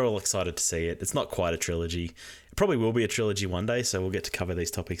coming out. We're all excited to see it. It's not quite a trilogy. It probably will be a trilogy one day, so we'll get to cover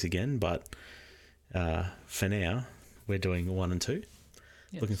these topics again. But for now, we're doing 1 and 2.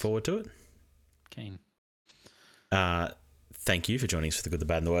 Yes. Looking forward to it. Keen. Thank you for joining us for the good, the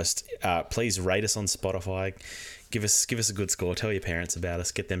bad, and the worst. Please rate us on Spotify. Give us a good score. Tell your parents about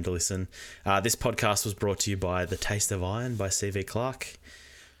us. Get them to listen. This podcast was brought to you by The Taste of Iron by C.V. Clarke.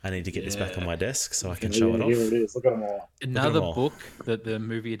 I need to get this back on my desk so I can show it off. Here it is. Look at them all. Another book that the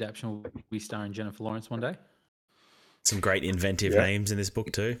movie adaptation will be starring Jennifer Lawrence one day. Some great inventive names in this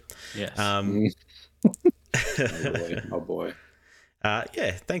book too. Yes. Oh boy.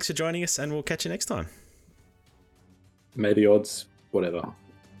 Thanks for joining us, and we'll catch you next time. May the odds, whatever.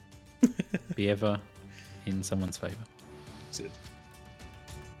 Be ever in someone's favor. That's it.